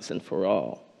once and for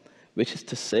all, which is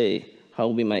to say, how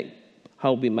we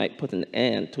might put an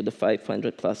end to the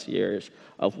 500+ years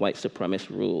of white supremacist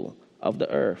rule of the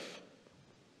earth.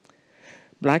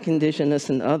 Black, Indigenous,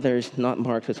 and others not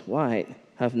marked as white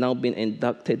have now been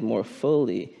inducted more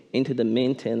fully into the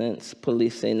maintenance,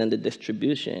 policing, and the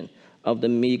distribution of the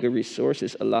meager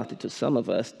resources allotted to some of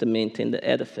us to maintain the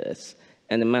edifice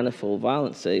and the manifold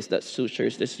violences that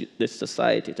sutures this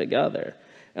society together,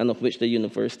 and of which the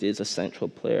university is a central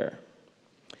player.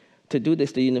 To do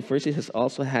this, the university has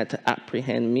also had to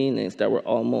apprehend meanings that were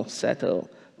almost settled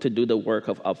to do the work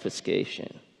of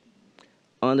obfuscation.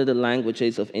 Under the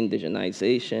languages of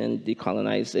indigenization,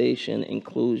 decolonization,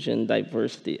 inclusion,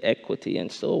 diversity, equity,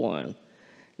 and so on,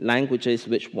 languages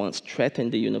which once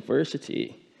threatened the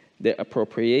university, their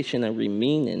appropriation and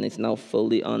remeaning is now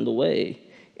fully underway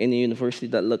in a university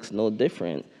that looks no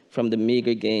different from the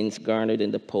meager gains garnered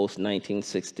in the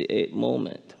post-1968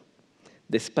 moment.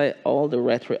 Despite all the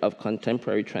rhetoric of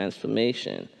contemporary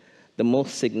transformation, the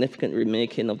most significant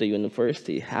remaking of the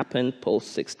university happened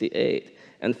post-68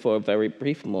 and for a very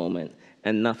brief moment,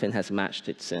 and nothing has matched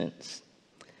it since.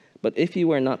 But if you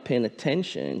were not paying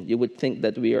attention, you would think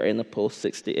that we are in a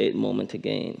post-68 moment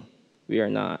again. We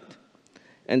are not.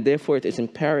 And therefore, it is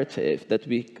imperative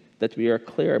that we are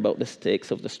clear about the stakes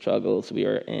of the struggles we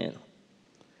are in.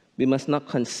 We must not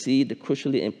concede the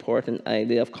crucially important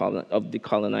idea of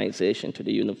decolonization to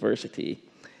the university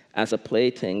as a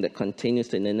plaything that continues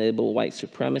to enable white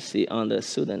supremacy under a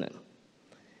pseudonym.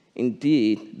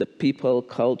 Indeed, the people,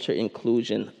 culture,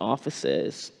 inclusion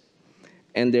offices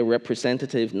and their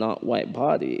representative not white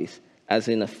bodies, as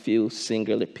in a few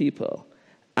singular people,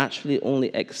 actually only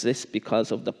exist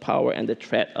because of the power and the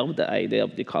threat of the idea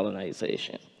of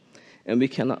decolonization. And we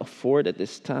cannot afford at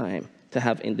this time to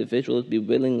have individuals be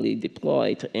willingly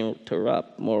deployed to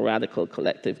interrupt more radical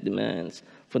collective demands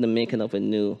for the making of a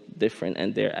new, different,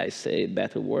 and dare I say,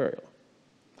 better world.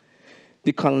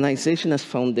 Decolonization as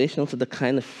foundational to the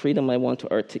kind of freedom I want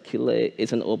to articulate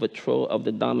is an overthrow of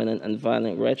the dominant and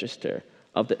violent register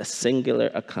of the singular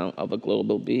account of a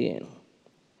global being.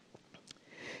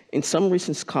 In some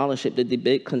recent scholarship, the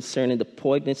debate concerning the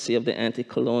poignancy of the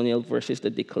anti-colonial versus the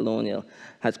decolonial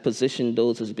has positioned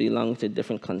those as belonging to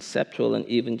different conceptual and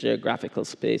even geographical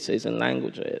spaces and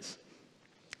languages.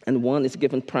 And one is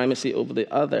given primacy over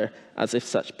the other as if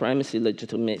such primacy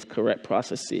legitimates correct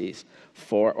processes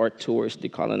for or towards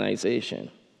decolonization.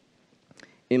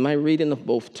 In my reading of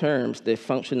both terms, they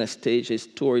function as stages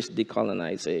towards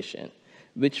decolonization,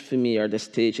 which for me are the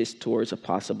stages towards a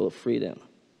possible freedom.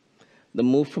 The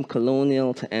move from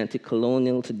colonial to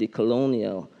anti-colonial to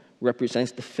decolonial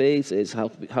represents the phases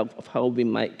of how we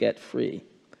might get free.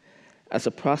 As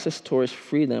a process towards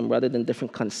freedom, rather than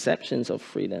different conceptions of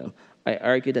freedom, I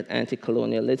argue that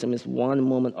anti-colonialism is one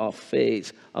moment off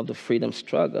phase of the freedom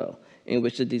struggle in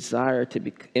which the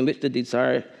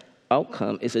desired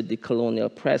outcome is a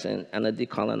decolonial present and a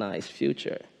decolonized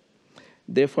future.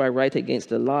 Therefore, I write against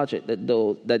the logic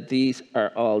that these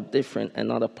are all different and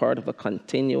not a part of a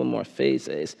continuum or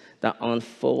phases that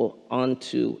unfold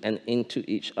onto and into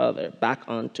each other, back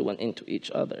onto and into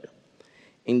each other.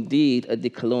 Indeed, a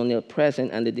decolonial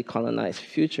present and a decolonized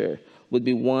future would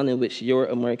be one in which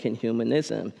Euro-American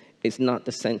humanism is not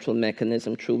the central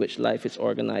mechanism through which life is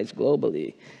organized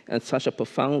globally, and such a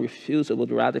profound refusal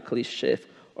would radically shift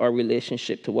our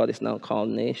relationship to what is now called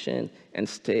nation and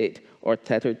state, or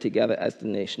tethered together as the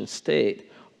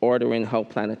nation-state, ordering how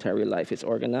planetary life is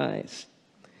organized.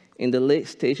 In the late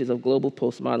stages of global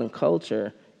postmodern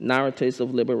culture, narratives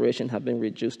of liberation have been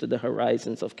reduced to the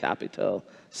horizons of capital,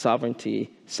 sovereignty,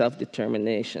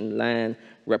 self-determination, land,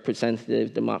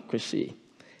 representative democracy.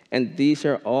 And these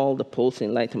are all the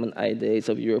post-Enlightenment ideas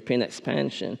of European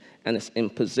expansion and its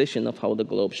imposition of how the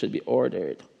globe should be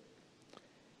ordered.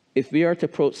 If we are to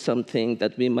approach something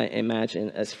that we might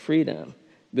imagine as freedom,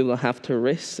 we will have to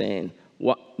risk saying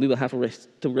what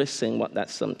that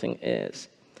something is.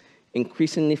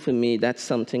 Increasingly for me, that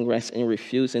something rests in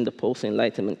refusing the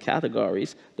post-Enlightenment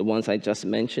categories, the ones I just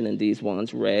mentioned, and these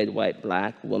ones, red, white,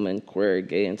 black, woman, queer,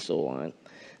 gay, and so on,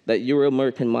 that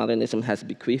Euro-American modernism has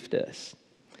bequeathed us.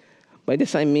 By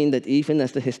this I mean that even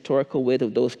as the historical weight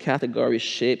of those categories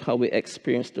shape how we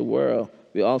experience the world,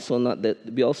 we also know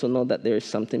that there is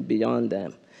something beyond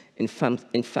them, In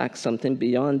fact, something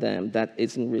beyond them that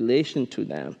is in relation to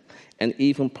them, and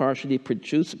even partially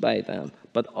produced by them,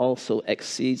 but also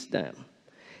exceeds them.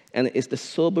 And it is the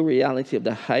sober reality of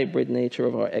the hybrid nature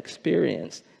of our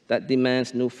experience that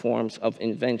demands new forms of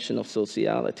invention of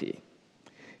sociality.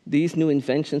 These new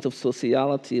inventions of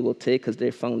sociality will take as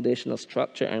their foundational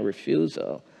structure and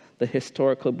refusal the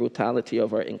historical brutality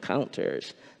of our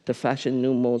encounters, to fashion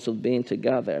new modes of being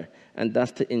together, and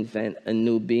thus to invent a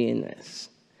new beingness.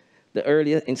 The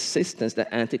earlier insistence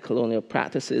that anti-colonial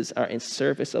practices are in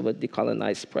service of a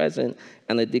decolonized present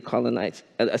and a decolonial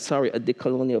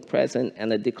present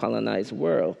and a decolonized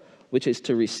world, which is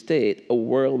to restate a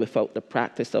world without the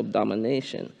practice of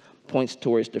domination, points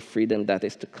towards the freedom that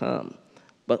is to come,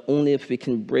 but only if we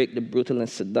can break the brutal and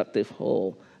seductive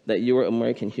hold that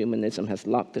Euro-American humanism has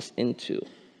locked us into.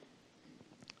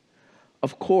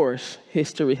 Of course,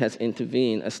 history has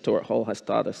intervened, as Stuart Hall has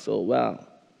taught us so well.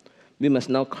 We must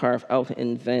now carve out and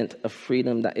invent a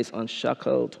freedom that is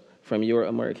unshackled from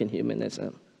Euro-American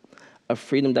humanism, a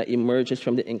freedom that emerges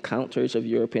from the encounters of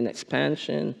European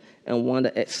expansion and one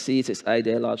that exceeds its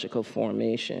ideological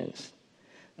formations.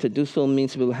 To do so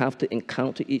means we will have to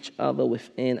encounter each other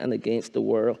within and against the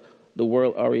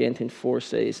world-orienting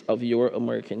forces of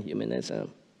Euro-American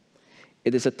humanism.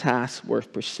 It is a task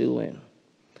worth pursuing.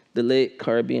 The late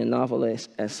Caribbean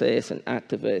novelist, essayist, and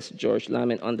activist George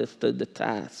Lamin understood the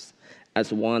task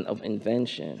as one of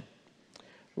invention.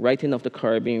 Writing of the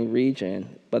Caribbean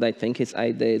region, but I think his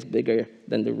idea is bigger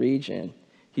than the region,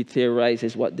 he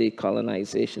theorizes what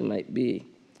decolonization might be.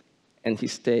 And he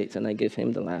states, and I give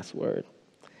him the last word,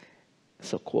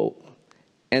 so quote,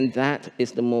 "And that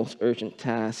is the most urgent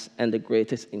task and the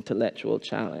greatest intellectual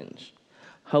challenge,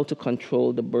 how to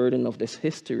control the burden of this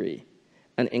history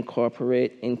and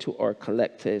incorporate into our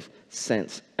collective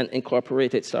sense, and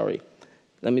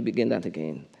let me begin that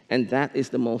again. And that is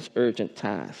the most urgent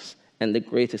task and the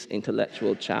greatest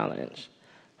intellectual challenge,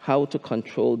 how to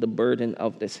control the burden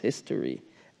of this history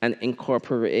and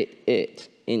incorporate it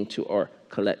into our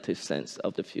collective sense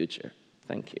of the future."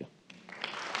 Thank you.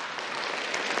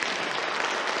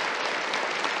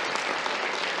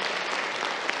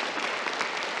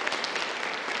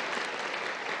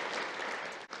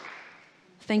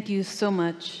 Thank you so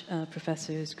much,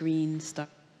 Professors Green, Stark,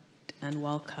 and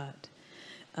Walcott,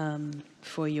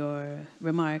 for your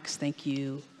remarks. Thank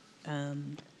you.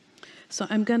 So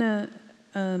I'm gonna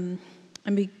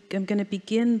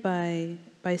begin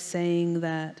by saying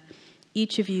that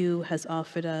each of you has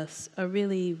offered us a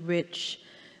really rich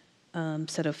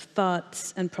set of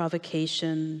thoughts and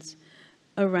provocations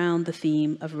around the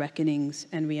theme of reckonings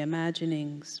and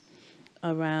reimaginings,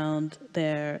 around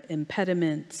their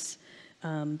impediments,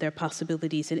 their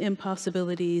possibilities and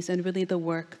impossibilities, and really the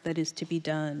work that is to be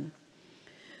done.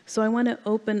 So I want to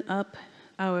open up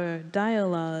our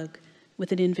dialogue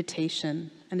with an invitation,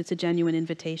 and it's a genuine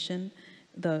invitation,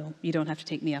 though you don't have to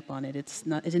take me up on it. It's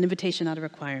an invitation, not a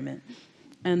requirement.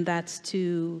 And that's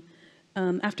to,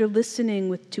 after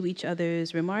listening to each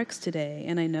other's remarks today,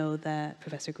 and I know that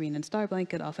Professor Green and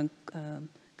Starblanket often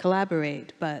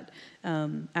collaborate, but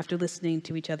after listening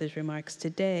to each other's remarks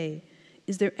today,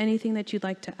 is there anything that you'd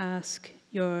like to ask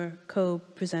your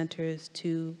co-presenters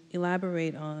to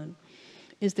elaborate on?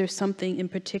 Is there something in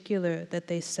particular that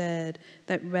they said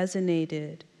that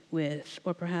resonated with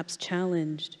or perhaps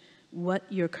challenged what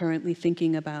you're currently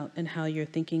thinking about and how you're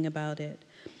thinking about it?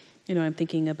 You know, I'm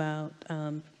thinking about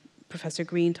Professor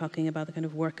Green talking about the kind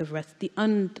of work of the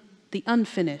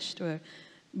unfinished or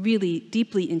really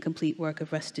deeply incomplete work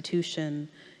of restitution,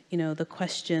 you know, the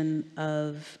question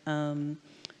of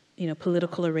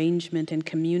political arrangement and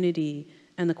community,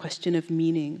 and the question of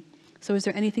meaning. So is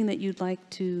there anything that you'd like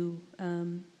to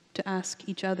ask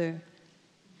each other?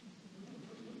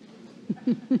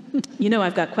 You know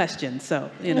I've got questions, so,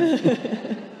 you know.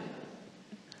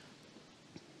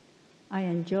 I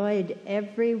enjoyed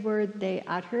every word they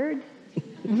uttered,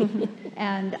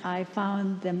 and I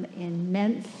found them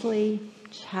immensely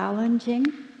challenging.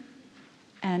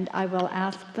 And I will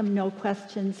ask them no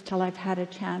questions till I've had a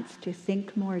chance to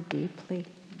think more deeply.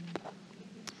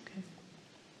 Okay.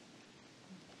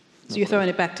 So you're throwing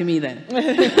it back to me then?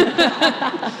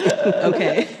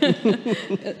 Okay.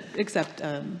 Except,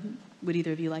 would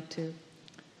either of you like to?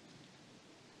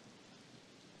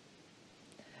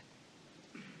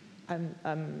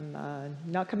 I'm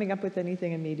not coming up with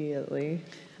anything immediately.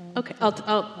 Okay,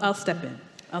 I'll step in.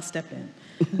 I'll step in.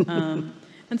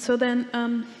 And so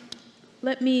then,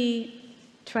 let me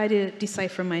try to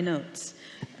decipher my notes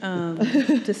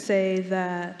to say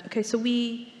that, okay, so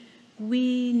we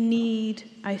need,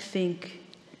 I think,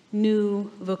 new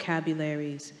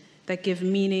vocabularies that give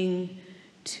meaning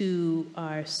to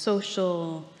our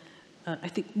social, I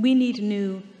think we need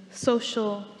new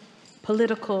social,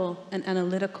 political, and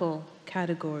analytical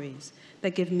categories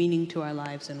that give meaning to our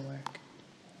lives and work.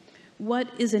 What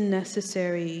is a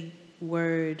necessary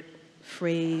word,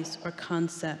 phrase, or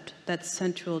concept that's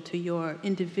central to your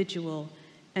individual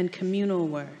and communal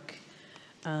work?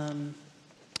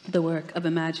 The work of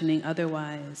imagining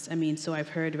otherwise. I mean, so I've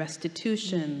heard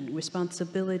restitution,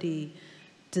 responsibility,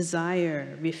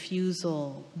 desire,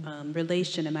 refusal,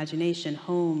 relation, imagination,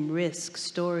 home, risk,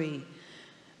 story.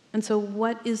 And so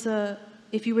what is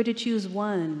if you were to choose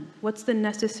one, what's the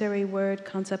necessary word,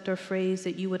 concept, or phrase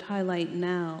that you would highlight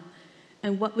now?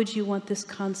 And what would you want this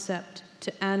concept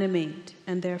to animate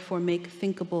and therefore make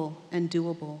thinkable and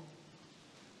doable?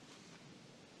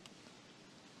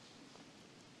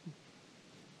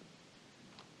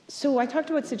 So I talked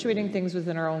about situating things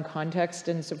within our own context,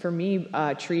 and so for me,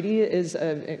 treaty is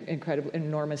an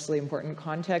enormously important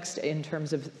context in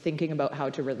terms of thinking about how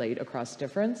to relate across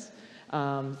difference,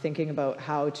 thinking about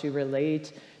how to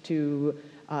relate to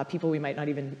people we might not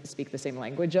even speak the same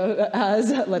language as,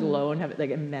 let alone have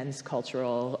like immense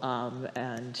cultural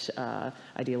and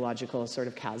ideological sort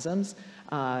of chasms.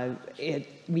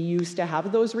 We used to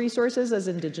have those resources as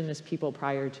Indigenous people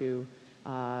prior to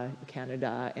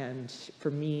Canada, and for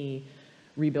me,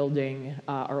 rebuilding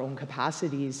our own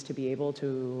capacities to be able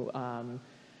to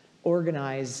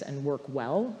organize and work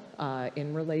well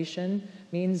in relation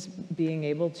means being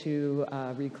able to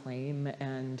reclaim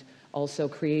and also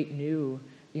create new,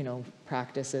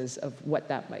 practices of what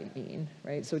that might mean,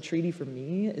 right? So treaty for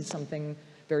me is something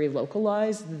very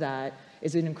localized that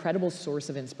is an incredible source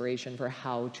of inspiration for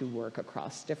how to work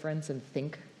across difference and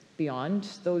think beyond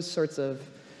those sorts of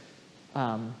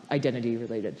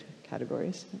identity-related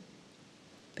categories.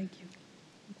 Thank you.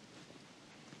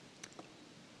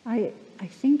 I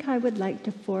think I would like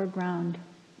to foreground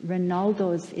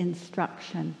Rinaldo's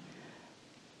instruction,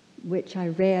 which I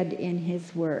read in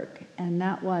his work, and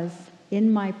that was, in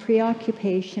my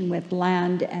preoccupation with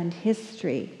land and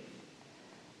history,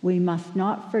 we must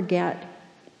not forget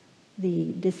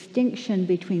the distinction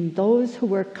between those who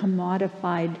were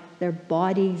commodified, their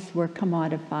bodies were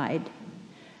commodified.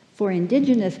 For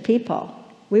Indigenous people,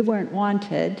 we weren't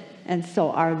wanted, and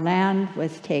so our land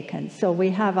was taken. So we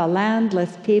have a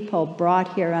landless people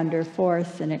brought here under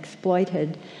force and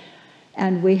exploited,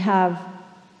 and we have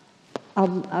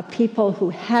a people who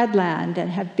had land and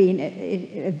have been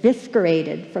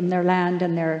eviscerated from their land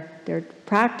and their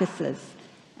practices.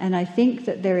 And I think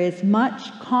that there is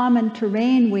much common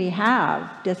terrain we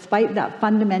have, despite that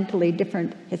fundamentally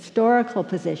different historical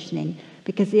positioning,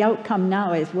 because the outcome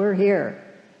now is we're here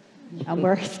and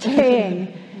we're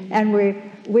staying, and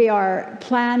we are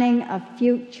planning a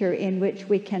future in which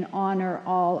we can honor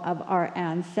all of our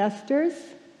ancestors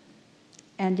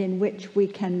and in which we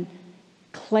can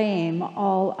claim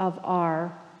all of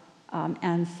our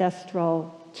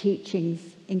ancestral teachings,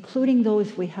 including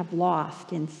those we have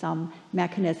lost in some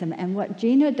mechanism. And what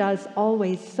Gina does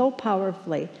always so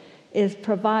powerfully is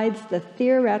provides the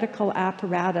theoretical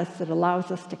apparatus that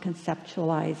allows us to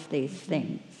conceptualize these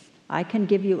things. I can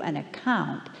give you an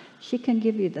account. She can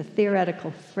give you the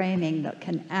theoretical framing that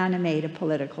can animate a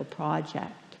political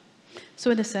project. So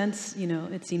in a sense,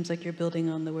 it seems like you're building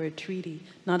on the word treaty,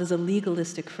 not as a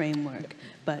legalistic framework,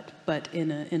 but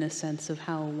in a sense of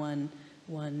how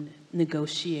one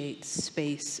negotiates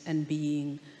space and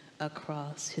being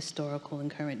across historical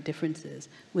and current differences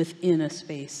within a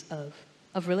space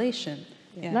of relation.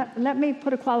 Yeah. Let me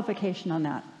put a qualification on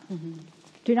that. Mm-hmm.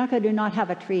 Tunaka do not have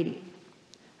a treaty.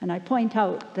 And I point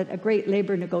out that a great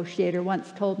labor negotiator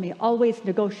once told me, always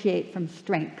negotiate from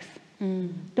strength.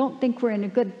 Mm. Don't think we're in a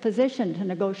good position to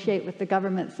negotiate with the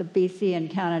governments of BC and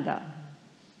Canada.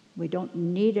 We don't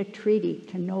need a treaty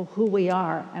to know who we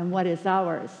are and what is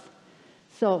ours.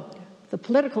 So the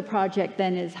political project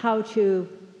then is how to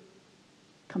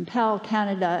compel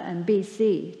Canada and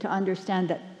BC to understand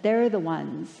that they're the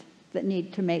ones that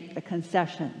need to make the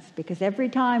concessions. Because every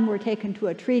time we're taken to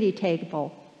a treaty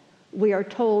table, we are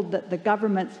told that the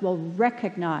governments will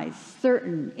recognize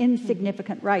certain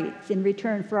insignificant rights in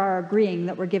return for our agreeing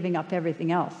that we're giving up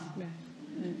everything else.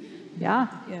 Yeah?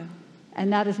 Yeah.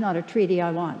 And that is not a treaty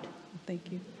I want.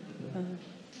 Thank you.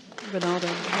 Rinaldo.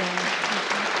 Yeah.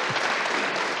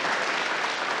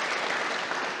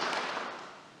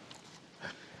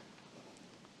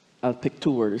 I'll pick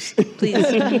two words. Please.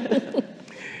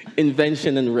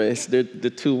 Invention and risk. They're the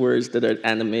two words that are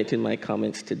animating my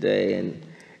comments today,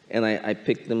 and I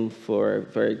picked them for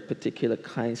very particular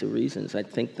kinds of reasons. I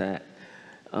think that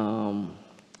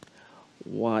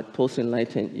what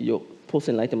post-Enlightenment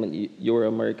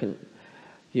Euro-American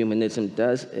humanism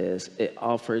does is it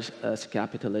offers us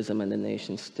capitalism and the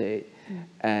nation state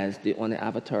as the only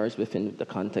avatars within the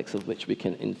context of which we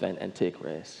can invent and take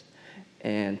risks.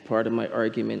 And part of my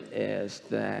argument is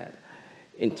that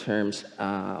in terms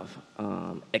of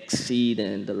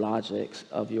exceeding the logics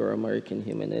of Euro-American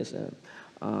humanism,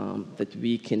 that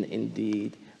we can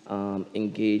indeed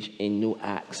engage in new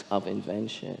acts of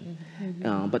invention.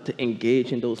 But to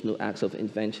engage in those new acts of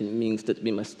invention means that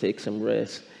we must take some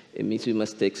risks. It means we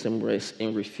must take some risks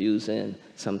in refusing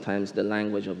sometimes the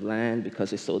language of land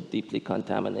because it's so deeply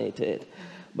contaminated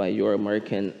by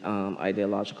Euro-American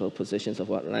ideological positions of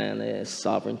what land is,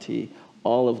 sovereignty,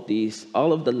 all of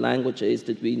the languages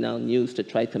that we now use to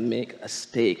try to make a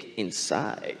stake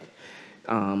inside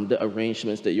the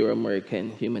arrangements that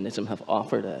Euro-American humanism have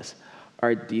offered us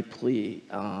are deeply,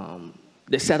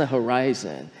 they set a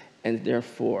horizon, and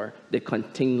therefore they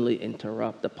continually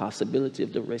interrupt the possibility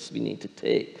of the risks we need to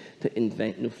take to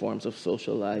invent new forms of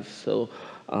social life. So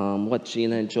what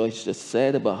Gina and Joyce just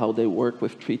said about how they work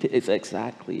with treaty is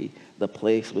exactly the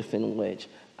place within which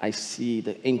I see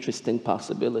the interesting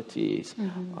possibilities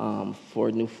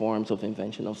for new forms of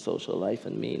invention of social life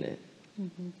and meaning.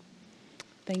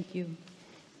 Thank you.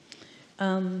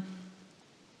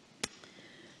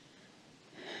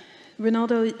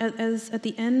 Rinaldo, as at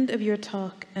the end of your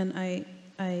talk, and I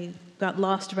got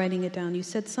lost writing it down, you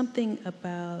said something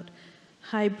about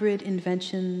hybrid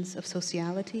inventions of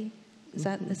sociality. Is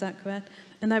that correct?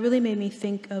 And that really made me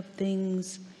think of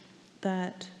things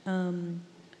that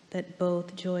that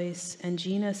both Joyce and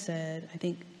Gina said. I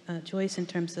think Joyce, in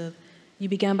terms of, you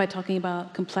began by talking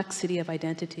about complexity of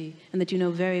identity, and that you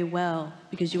know very well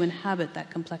because you inhabit that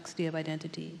complexity of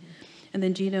identity. And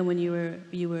then Gina, when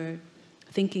you were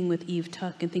thinking with Eve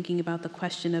Tuck and thinking about the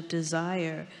question of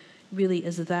desire, really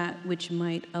is that which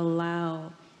might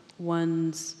allow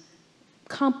one's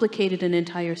complicated and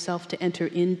entire self to enter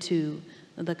into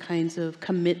the kinds of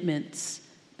commitments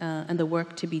and the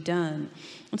work to be done.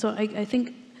 And so I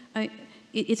think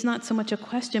it's not so much a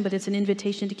question, but it's an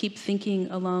invitation to keep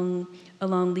thinking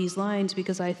along these lines,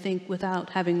 because I think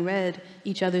without having read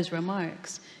each other's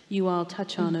remarks, you all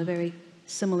touch on a very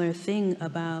similar thing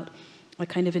about a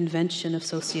kind of invention of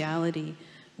sociality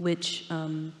which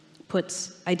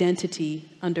puts identity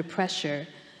under pressure,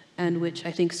 and which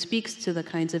I think speaks to the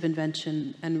kinds of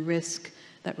invention and risk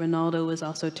that Rinaldo was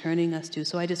also turning us to.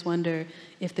 So I just wonder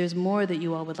if there's more that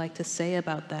you all would like to say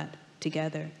about that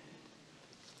together.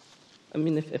 I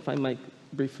mean, if I might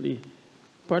briefly,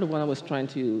 part of what I was trying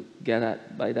to get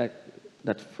at by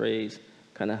that phrase,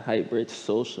 kind of hybrid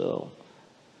social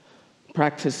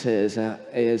practices,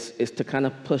 is to kind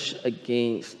of push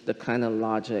against the kind of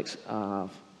logics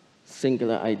of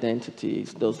singular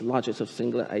identities, those logics of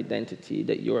singular identity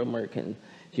that Euro-American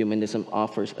humanism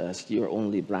offers us. You're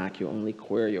only black, you're only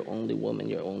queer, you're only woman,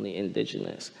 you're only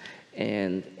indigenous.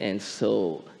 And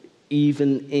so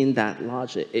even in that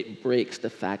logic, it breaks the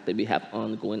fact that we have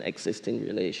ongoing existing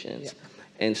relations.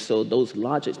 Yeah. And so those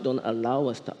logics don't allow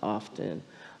us to often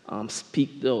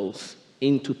speak those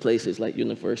into places like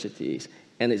universities,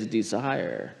 and it's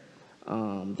desire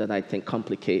that I think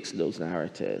complicates those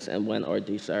narratives. And when our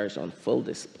desires are on full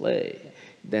display,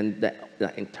 then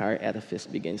that entire edifice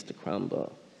begins to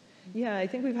crumble. Yeah, I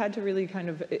think we've had to really kind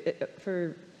of,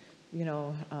 for,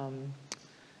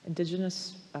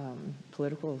 Indigenous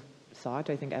political thought,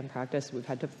 I think, and practice, we've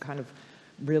had to kind of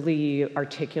really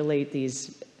articulate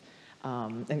these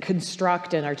and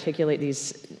construct and articulate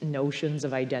these notions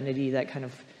of identity that kind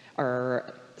of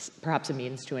are perhaps a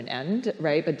means to an end,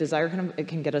 right? But desire kind of, it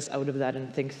can get us out of that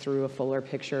and think through a fuller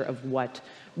picture of what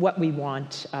we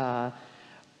want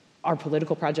our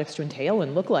political projects to entail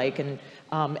and look like. And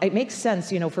it makes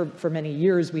sense, for many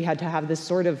years we had to have this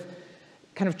sort of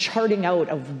kind of charting out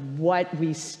of what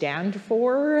we stand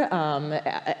for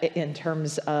in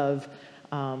terms of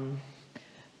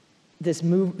this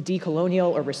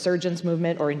decolonial or resurgence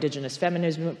movement or indigenous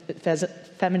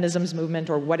feminism's movement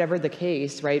or whatever the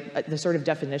case, right? The sort of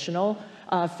definitional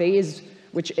phase,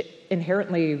 which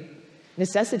inherently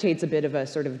necessitates a bit of a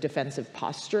sort of defensive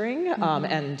posturing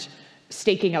and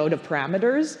staking out of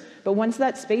parameters. But once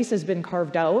that space has been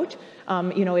carved out,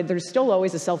 there's still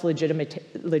always a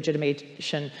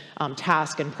self-legitimation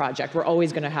task and project. We're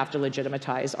always going to have to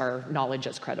legitimize our knowledge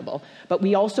as credible. But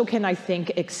we also can, I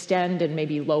think, extend and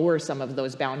maybe lower some of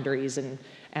those boundaries and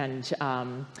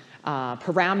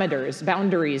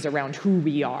boundaries around who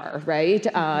we are, right?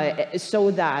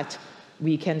 So that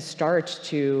we can start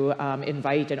to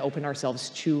invite and open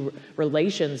ourselves to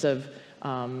relations of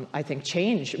I think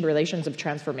change, relations of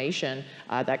transformation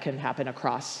that can happen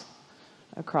across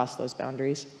those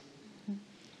boundaries.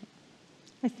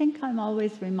 I think I'm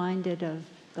always reminded of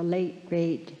the late,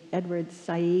 great Edward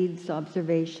Said's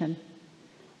observation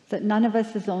that none of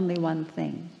us is only one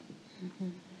thing. Mm-hmm.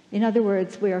 In other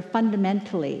words, we are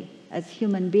fundamentally, as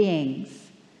human beings,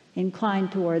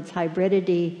 inclined towards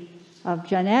hybridity of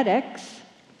genetics,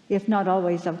 if not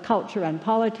always of culture and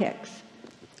politics.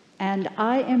 And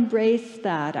I embrace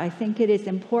that. I think it is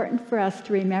important for us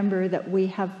to remember that we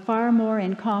have far more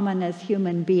in common as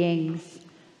human beings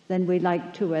than we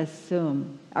like to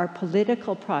assume. Our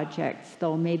political projects,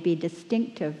 though, may be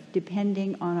distinctive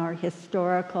depending on our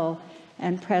historical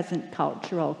and present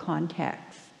cultural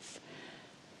contexts.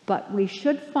 But we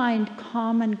should find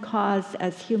common cause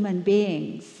as human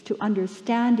beings to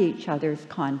understand each other's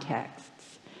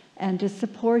contexts and to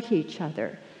support each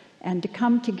other and to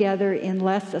come together in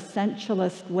less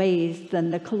essentialist ways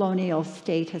than the colonial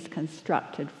state has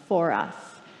constructed for us,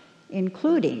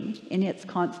 including in its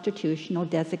constitutional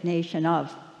designation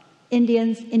of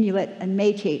Indians, Inuit, and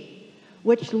Métis,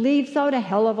 which leaves out a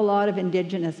hell of a lot of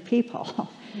Indigenous people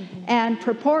and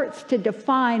purports to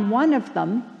define one of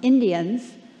them,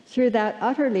 Indians, through that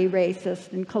utterly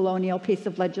racist and colonial piece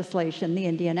of legislation, the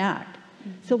Indian Act.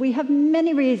 So we have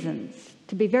many reasons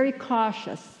to be very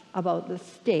cautious about the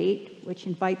state, which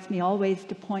invites me always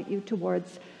to point you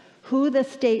towards who the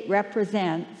state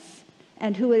represents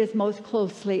and who it is most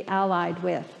closely allied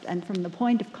with. And from the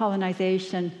point of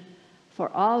colonization, for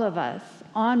all of us,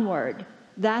 onward,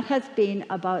 that has been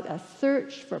about a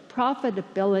search for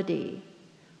profitability,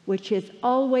 which is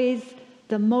always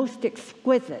the most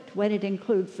exquisite when it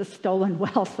includes the stolen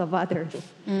wealth of others.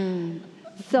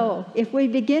 So if we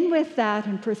begin with that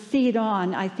and proceed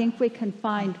on, I think we can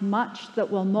find much that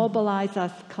will mobilize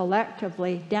us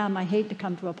collectively. Damn, I hate to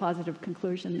come to a positive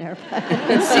conclusion there.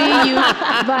 See, you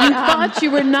thought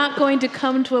you were not going to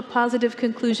come to a positive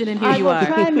conclusion, and here you are. I will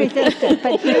try and resist it,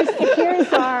 but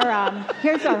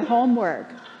here's our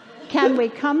homework. Can we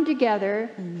come together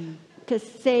to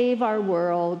save our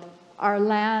world, our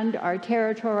land, our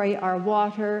territory, our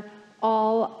water,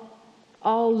 all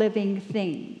living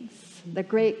things? The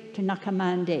great Tanaka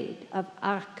mandate of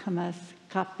Akamas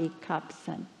Kapi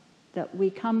Kapsan, that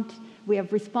we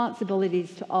have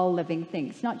responsibilities to all living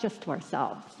things, not just to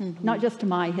ourselves, not just to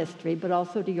my history, but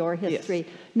also to your history,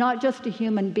 not just to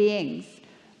human beings,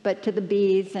 but to the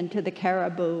bees and to the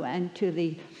caribou and to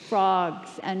the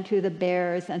frogs and to the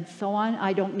bears and so on.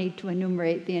 I don't need to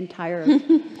enumerate the entire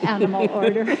animal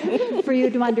order for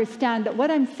you to understand that what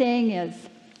I'm saying is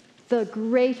the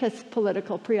greatest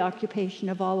political preoccupation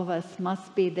of all of us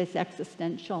must be this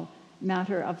existential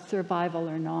matter of survival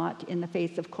or not in the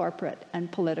face of corporate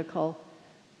and political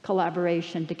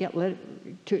collaboration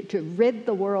to rid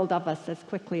the world of us as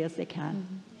quickly as they can.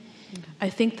 I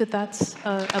think that that's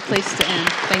a place to end.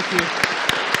 Thank you.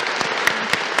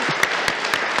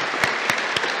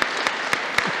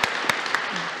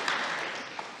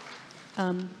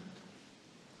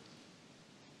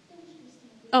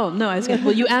 Oh, no, I was going to,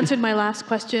 well, you answered my last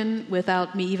question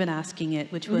without me even asking it,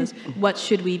 which was, what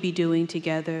should we be doing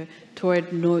together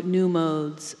toward new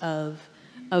modes of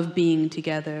being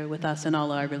together with us and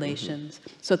all our relations?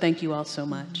 So thank you all so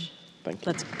much. Thank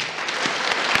you. Let's.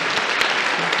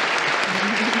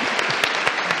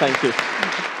 Thank you.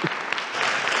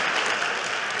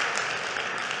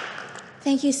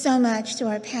 Thank you so much to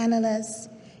our panelists,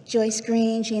 Joyce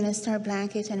Green, Gina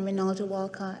Starblanket, and Rinaldo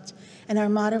Walcott, and our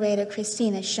moderator,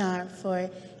 Christina Sharpe, for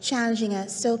challenging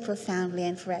us so profoundly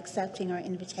and for accepting our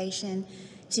invitation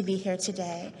to be here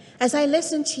today. As I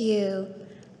listen to you,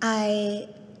 I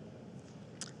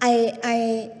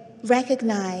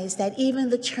recognize that even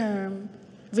the term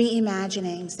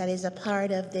reimaginings that is a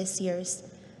part of this year's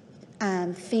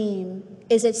theme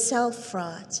is itself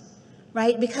fraught,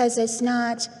 right? Because it's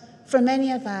not, for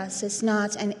many of us, it's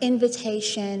not an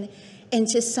invitation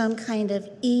into some kind of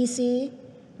easy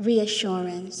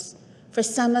reassurance. For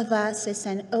some of us, it's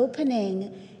an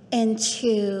opening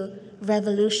into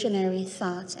revolutionary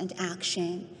thought and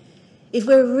action. If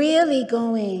we're really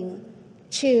going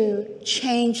to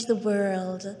change the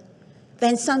world,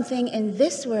 then something in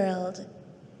this world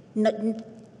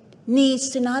needs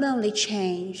to not only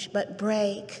change, but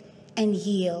break and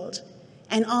yield.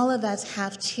 And all of us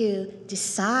have to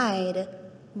decide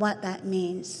what that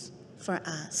means for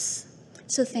us.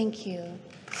 So thank you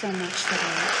so much for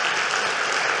that.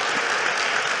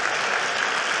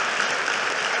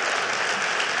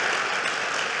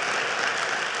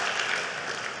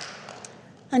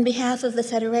 On behalf of the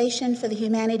Federation for the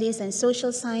Humanities and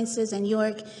Social Sciences and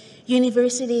York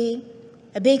University,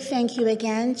 a big thank you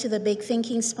again to the Big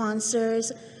Thinking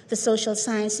sponsors, the Social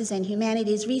Sciences and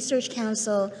Humanities Research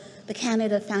Council, the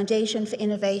Canada Foundation for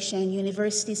Innovation,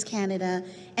 Universities Canada,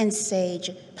 and Sage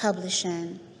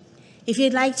Publishing. If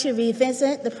you'd like to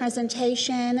revisit the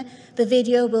presentation, the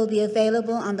video will be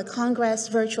available on the Congress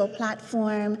virtual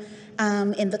platform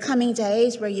in the coming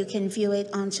days, where you can view it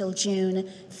until June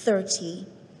 30.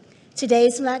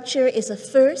 Today's lecture is the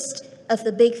first of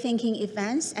the Big Thinking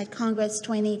events at Congress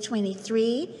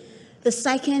 2023. The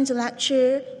second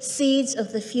lecture, Seeds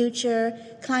of the Future,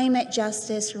 Climate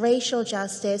Justice, Racial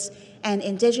Justice, and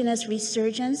Indigenous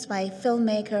Resurgence by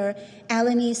filmmaker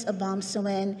Alanis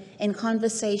Obomsawin in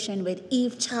conversation with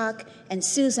Eve Tuck and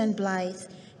Susan Blythe,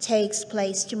 takes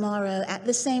place tomorrow at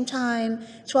the same time,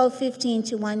 12:15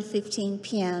 to 1:15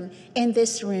 p.m. in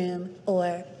this room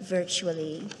or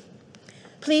virtually.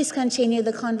 Please continue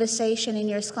the conversation in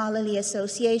your scholarly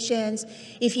associations.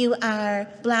 If you are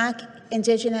Black,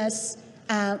 Indigenous,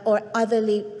 or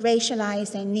otherly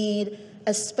racialized and need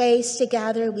a space to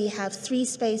gather, we have 3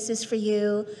 spaces for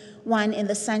you. One in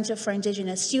the Center for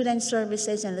Indigenous Student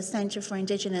Services and the Center for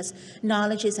Indigenous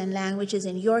Knowledges and Languages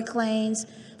in York Lanes,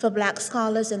 for Black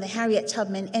scholars in the Harriet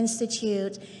Tubman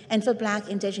Institute, and for Black,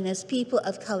 Indigenous, People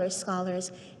of Color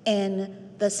scholars in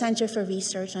the Center for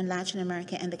Research on Latin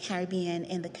America and the Caribbean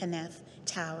in the Kenneth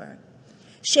Tower.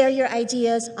 Share your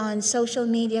ideas on social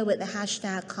media with the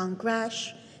hashtag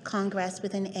Congress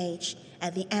with an H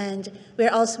at the end.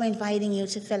 We're also inviting you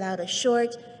to fill out a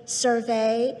short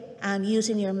survey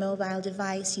using your mobile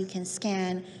device. You can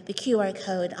scan the QR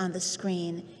code on the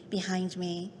screen behind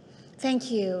me.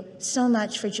 Thank you so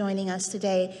much for joining us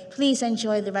today. Please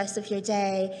enjoy the rest of your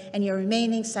day and your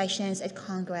remaining sessions at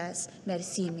Congress.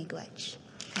 Merci, miigwech.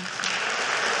 Thank you.